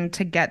starting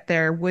to get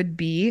there would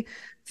be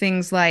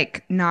things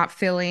like not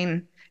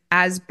feeling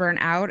as burnt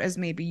out as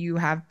maybe you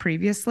have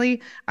previously.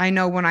 I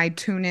know when I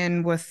tune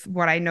in with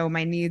what I know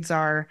my needs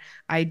are,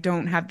 I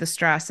don't have the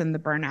stress and the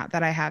burnout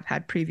that I have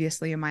had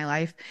previously in my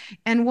life.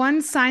 And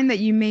one sign that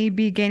you may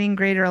be gaining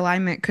greater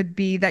alignment could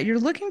be that you're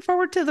looking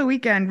forward to the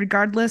weekend,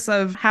 regardless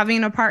of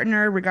having a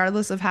partner,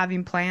 regardless of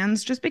having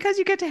plans, just because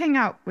you get to hang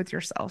out with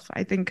yourself,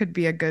 I think could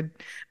be a good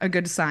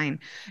sign.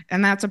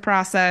 And that's a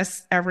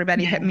process.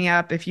 Everybody hit Yeah. me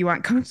up if you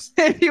want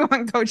if you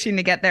want coaching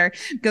to get there,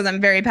 because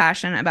I'm very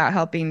passionate about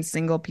helping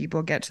single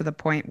people get to the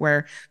point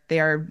where they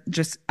are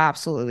just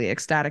absolutely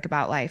ecstatic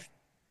about life.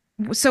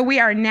 So we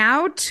are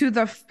now to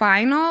the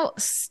final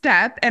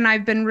step, and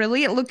I've been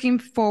really looking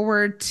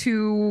forward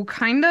to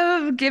kind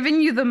of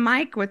giving you the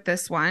mic with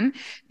this one.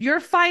 Your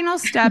final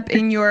step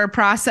in your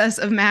process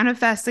of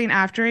manifesting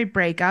after a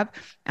breakup,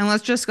 and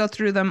let's just go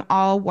through them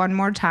all one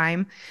more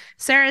time.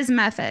 Sarah's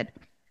method: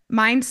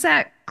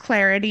 mindset,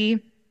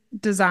 clarity,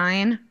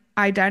 design,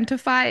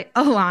 identify,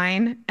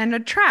 align, and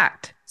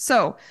attract.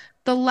 So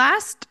the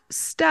last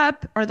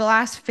step or the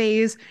last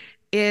phase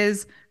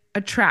is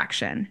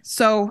attraction.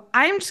 So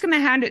I'm just going to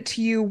hand it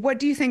to you. What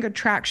do you think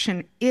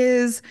attraction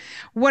is?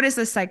 What is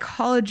the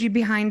psychology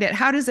behind it?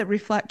 How does it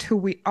reflect who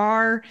we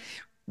are?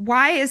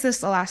 Why is this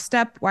the last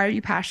step? Why are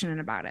you passionate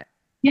about it?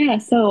 Yeah,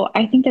 so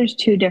I think there's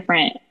two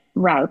different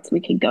routes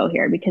we could go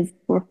here because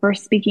we're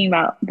first speaking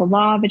about the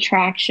law of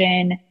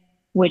attraction,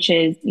 which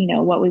is,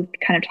 what we've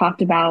kind of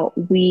talked about.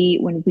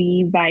 When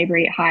we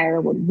vibrate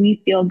higher, when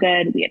we feel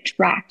good, we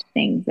attract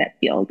things that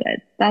feel good.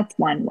 That's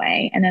one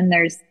way. And then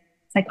there's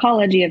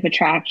psychology of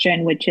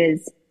attraction, which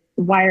is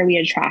why are we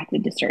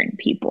attracted to certain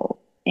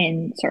people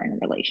in certain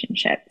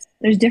relationships?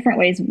 There's different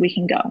ways we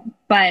can go,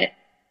 but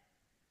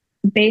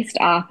based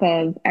off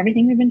of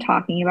everything we've been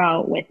talking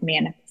about with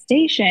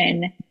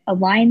manifestation,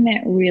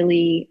 alignment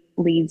really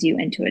leads you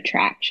into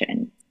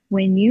attraction.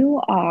 When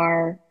you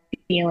are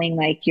feeling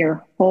like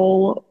your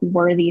whole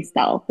worthy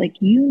self, like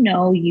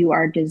you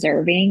are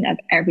deserving of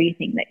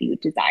everything that you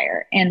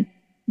desire. And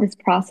this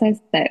process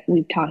that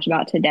we've talked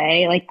about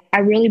today, like I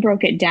really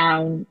broke it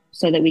down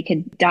so that we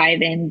could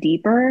dive in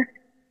deeper,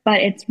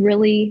 but it's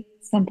really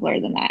simpler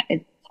than that.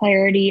 It's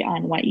clarity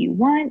on what you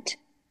want,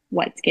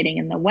 what's getting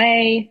in the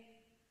way,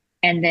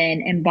 and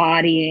then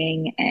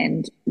embodying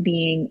and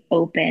being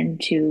open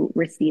to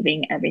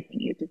receiving everything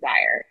you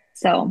desire.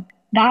 So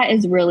that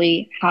is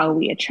really how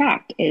we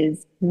attract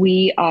is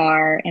we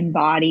are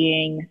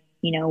embodying,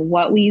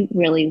 what we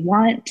really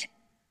want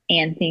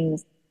and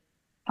things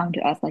come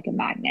to us like a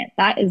magnet.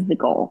 That is the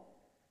goal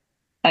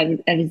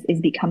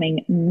is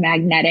becoming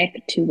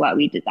magnetic to what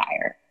we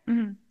desire.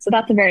 Mm-hmm. So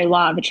that's a very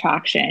law of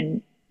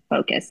attraction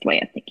focused way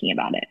of thinking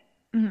about it.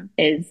 Mhm.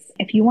 is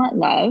if you want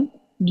love,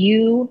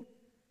 you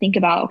think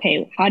about,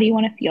 okay, how do you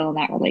want to feel in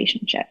that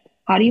relationship?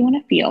 How do you want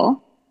to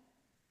feel?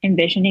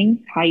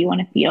 Envisioning how you want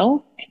to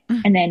feel.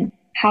 Mhm. And then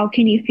how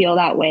can you feel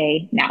that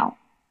way now?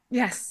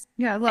 Yes.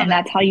 Yeah, I love And it.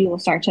 that's how you will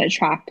start to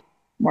attract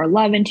more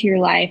love into your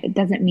life. It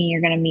doesn't mean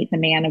you're going to meet the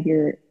man of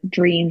your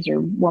dreams or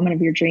woman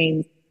of your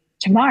dreams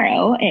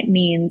tomorrow. It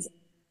means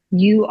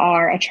you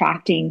are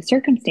attracting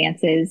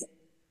circumstances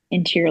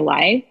into your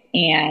life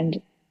and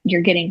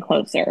you're getting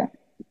closer.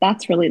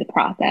 That's really the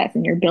process.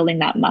 And you're building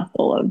that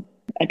muscle of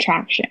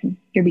attraction.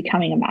 You're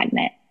becoming a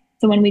magnet.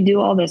 So when we do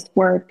all this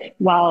work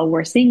while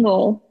we're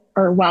single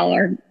or while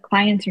our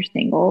clients are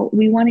single,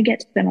 we want to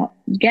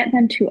get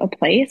them to a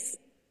place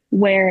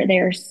where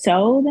they're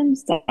so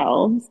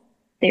themselves,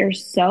 they're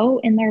so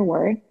in their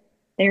worth,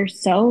 they're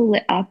so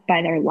lit up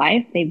by their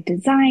life, they've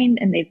designed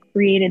and they've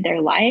created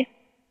their life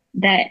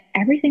that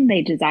everything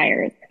they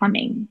desire is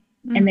coming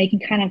and Mm. they can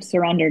kind of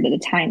surrender to the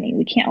timing.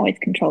 We can't always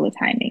control the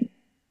timing.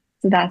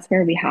 So that's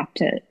where we have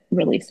to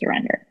really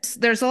surrender.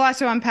 There's a lot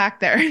to unpack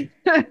there.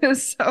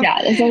 So Yeah,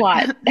 there's a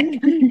lot.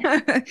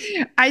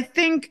 I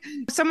think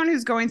someone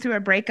who's going through a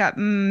breakup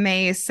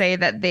may say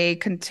that they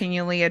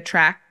continually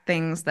attract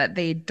things that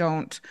they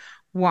don't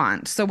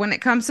want. So when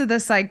it comes to the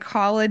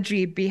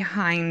psychology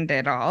behind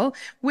it all,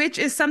 which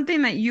is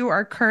something that you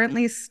are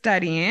currently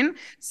studying,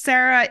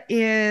 Sarah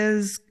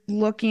is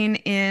looking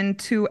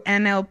into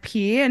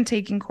NLP and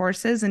taking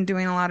courses and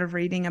doing a lot of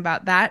reading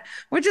about that,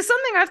 which is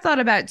something I've thought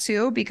about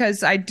too,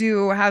 because I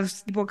do have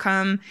people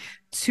come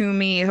to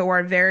me who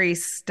are very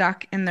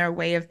stuck in their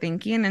way of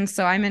thinking. And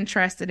so I'm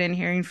interested in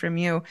hearing from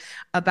you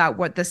about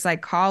what the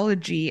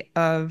psychology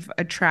of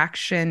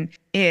attraction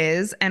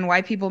is and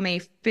why people may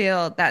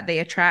feel that they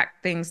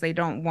attract things they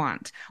don't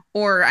want.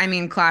 Or, I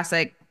mean,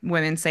 classic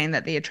women saying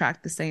that they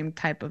attract the same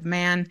type of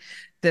man.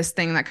 This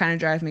thing that kind of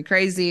drives me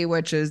crazy,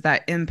 which is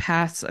that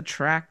empaths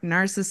attract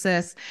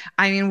narcissists.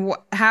 I mean,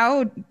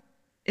 how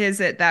is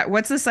it that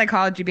what's the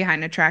psychology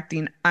behind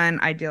attracting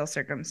unideal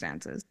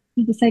circumstances?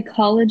 The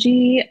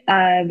psychology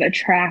of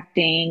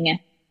attracting,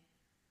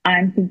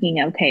 I'm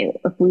thinking, okay,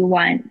 if we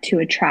want to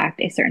attract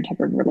a certain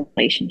type of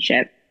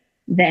relationship,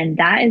 then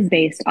that is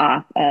based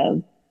off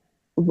of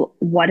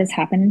what has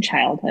happened in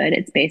childhood.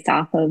 It's based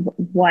off of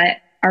what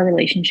our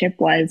relationship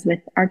was with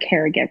our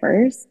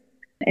caregivers.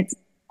 It's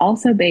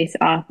also based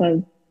off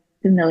of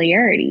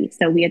familiarity.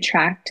 So we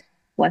attract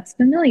what's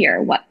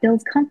familiar, what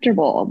feels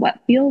comfortable, what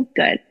feels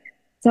good.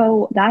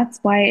 So that's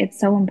why it's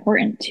so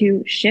important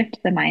to shift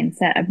the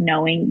mindset of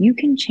knowing you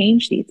can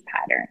change these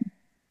patterns.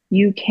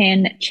 You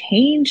can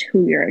change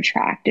who you're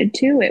attracted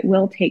to. It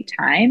will take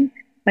time,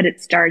 but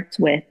it starts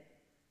with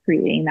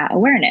creating that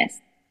awareness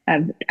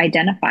of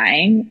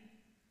identifying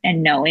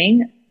and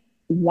knowing,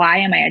 why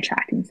am I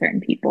attracting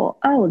certain people?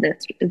 Oh,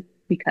 this is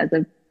because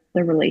of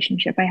the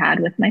relationship I had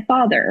with my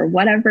father or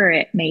whatever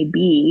it may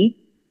be.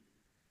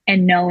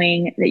 And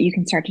knowing that you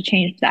can start to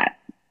change that.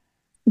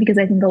 Because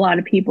I think a lot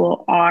of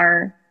people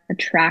are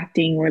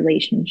attracting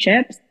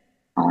relationships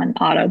on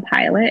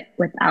autopilot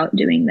without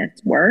doing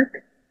this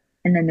work.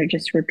 And then they're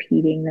just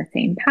repeating the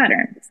same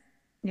patterns.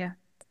 Yeah.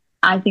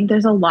 I think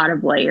there's a lot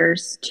of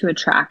layers to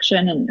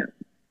attraction,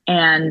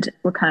 and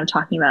we're kind of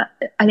talking about,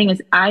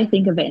 I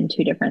think of it in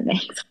two different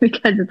things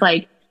because it's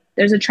like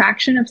there's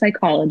attraction of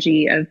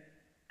psychology of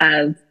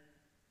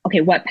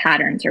okay, what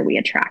patterns are we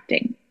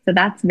attracting? So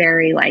that's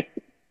very like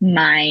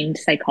mind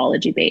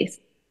psychology based.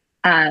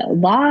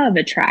 Law of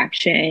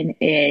attraction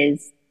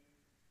is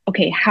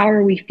okay, how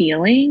are we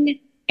feeling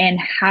and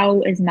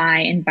how is my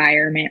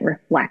environment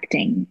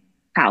reflecting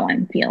how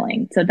I'm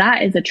feeling? So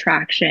that is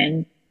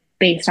attraction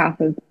based off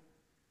of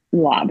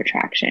law of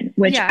attraction,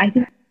 which Yeah.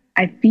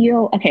 I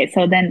feel okay.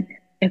 So then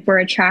if we're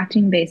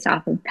attracting based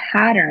off of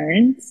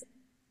patterns,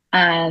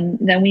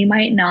 then we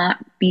might not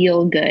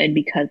feel good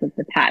because of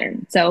the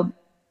pattern. So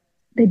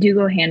they do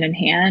go hand in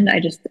hand.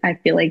 I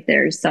feel like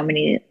there's so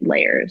many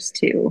layers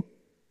to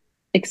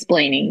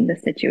explaining the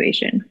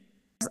situation.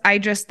 I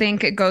just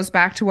think it goes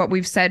back to what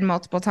we've said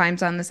multiple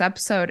times on this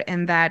episode,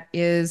 and that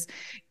is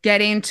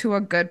getting to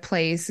a good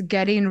place,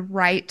 getting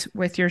right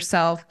with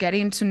yourself,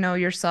 getting to know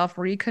yourself,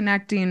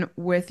 reconnecting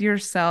with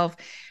yourself,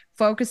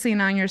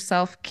 focusing on your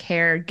self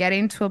care,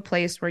 getting to a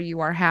place where you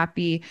are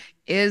happy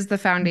is the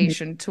Mhm.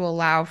 foundation to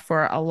allow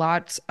for a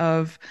lot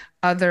of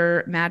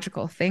other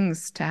magical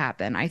things to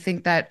happen. I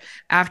think that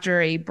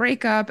after a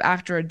breakup,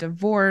 after a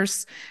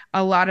divorce,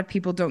 a lot of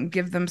people don't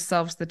give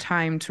themselves the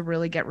time to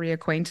really get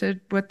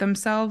reacquainted with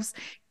themselves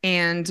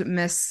and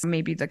miss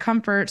maybe the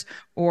comfort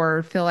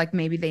or feel like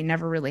maybe they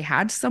never really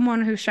had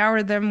someone who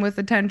showered them with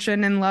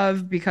attention and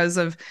love because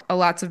of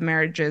lots of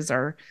marriages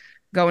are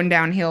going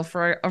downhill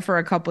for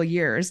a couple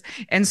years.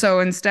 And so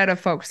instead of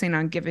focusing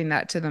on giving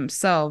that to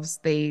themselves,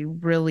 they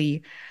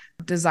really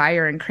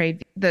desire and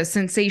crave the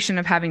sensation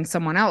of having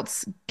someone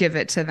else give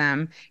it to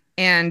them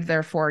and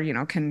therefore,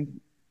 can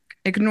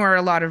ignore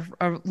a lot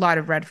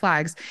of red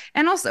flags.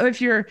 And also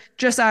if you're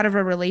just out of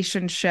a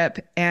relationship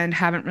and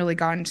haven't really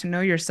gotten to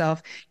know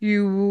yourself,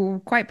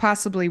 you quite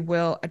possibly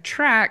will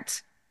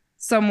attract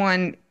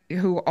someone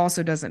who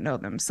also doesn't know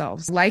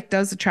themselves. Like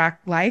does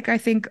attract like, I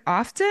think,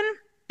 often.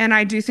 And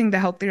I do think the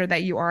healthier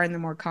that you are and the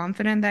more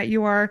confident that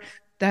you are,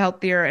 the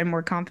healthier and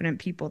more confident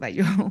people that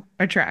you'll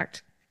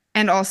attract.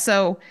 And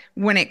also,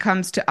 when it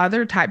comes to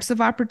other types of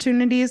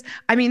opportunities,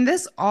 I mean,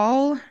 this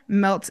all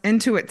melts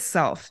into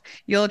itself.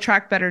 You'll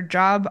attract better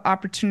job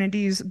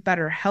opportunities,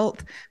 better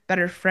health,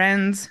 better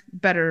friends,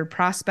 better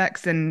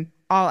prospects in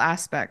all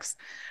aspects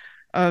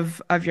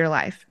of your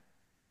life.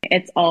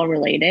 It's all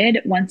related.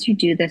 Once you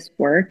do this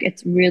work,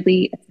 it's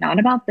not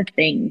about the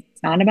things.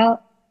 It's not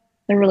about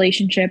the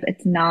relationship.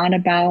 It's not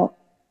about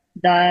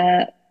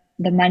the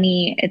the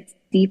money. It's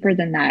deeper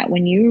than that.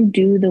 When you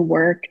do the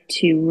work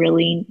to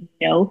really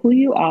know who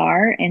you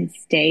are and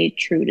stay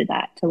true to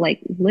that, to like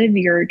live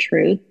your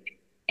truth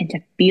and to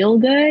feel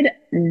good,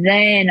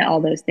 then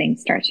all those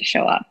things start to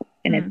show up.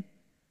 And it's Mm.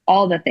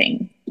 all the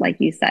things, like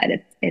you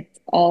said, it's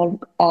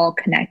all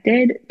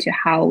connected to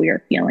how we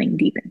are feeling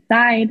deep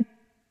inside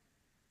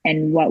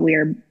and what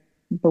we're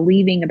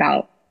believing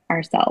about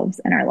ourselves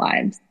and our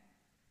lives.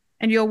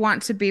 And you'll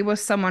want to be with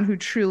someone who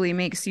truly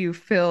makes you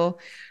feel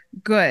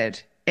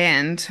good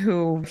and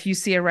who, if you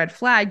see a red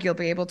flag, you'll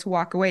be able to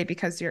walk away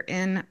because you're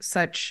in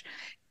such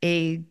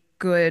a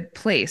good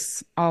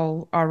place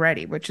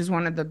already, which is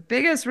one of the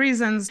biggest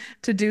reasons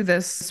to do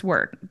this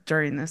work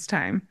during this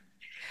time.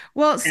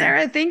 Well, Yeah.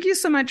 Sarah, thank you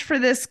so much for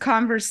this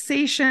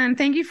conversation.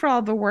 Thank you for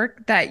all the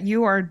work that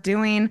you are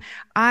doing.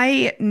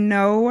 I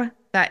know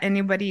that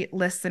anybody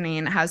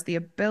listening has the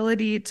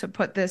ability to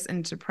put this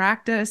into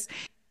practice.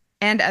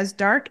 And as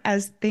dark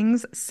as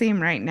things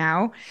seem right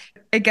now,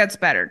 it gets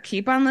better.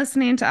 Keep on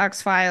listening to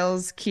X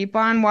Files. Keep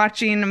on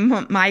watching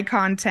my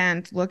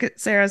content. Look at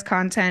Sarah's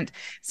content.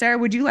 Sarah,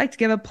 would you like to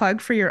give a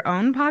plug for your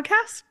own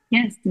podcast?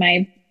 Yes,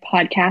 my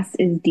podcast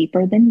is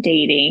Deeper Than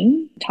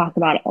Dating. Talk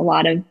about a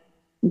lot of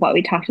what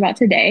we talked about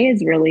today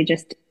is really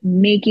just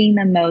making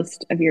the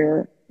most of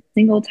your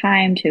single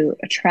time to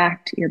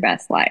attract your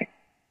best life.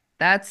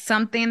 That's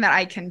something that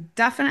I can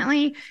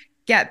definitely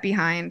get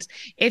behind.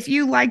 If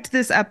you liked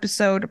this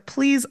episode,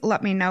 please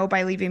let me know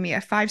by leaving me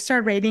a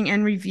 5-star rating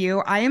and review.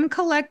 I am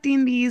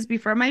collecting these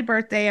before my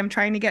birthday. I'm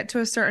trying to get to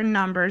a certain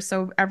number,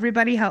 so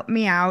everybody help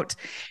me out.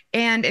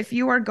 And if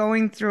you are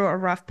going through a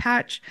rough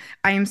patch,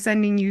 I am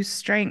sending you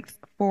strength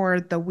for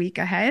the week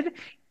ahead.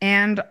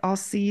 And I'll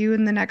see you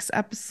in the next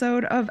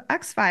episode of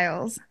X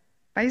Files.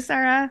 Bye,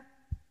 Sarah.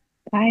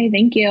 Bye.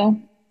 Thank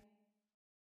you.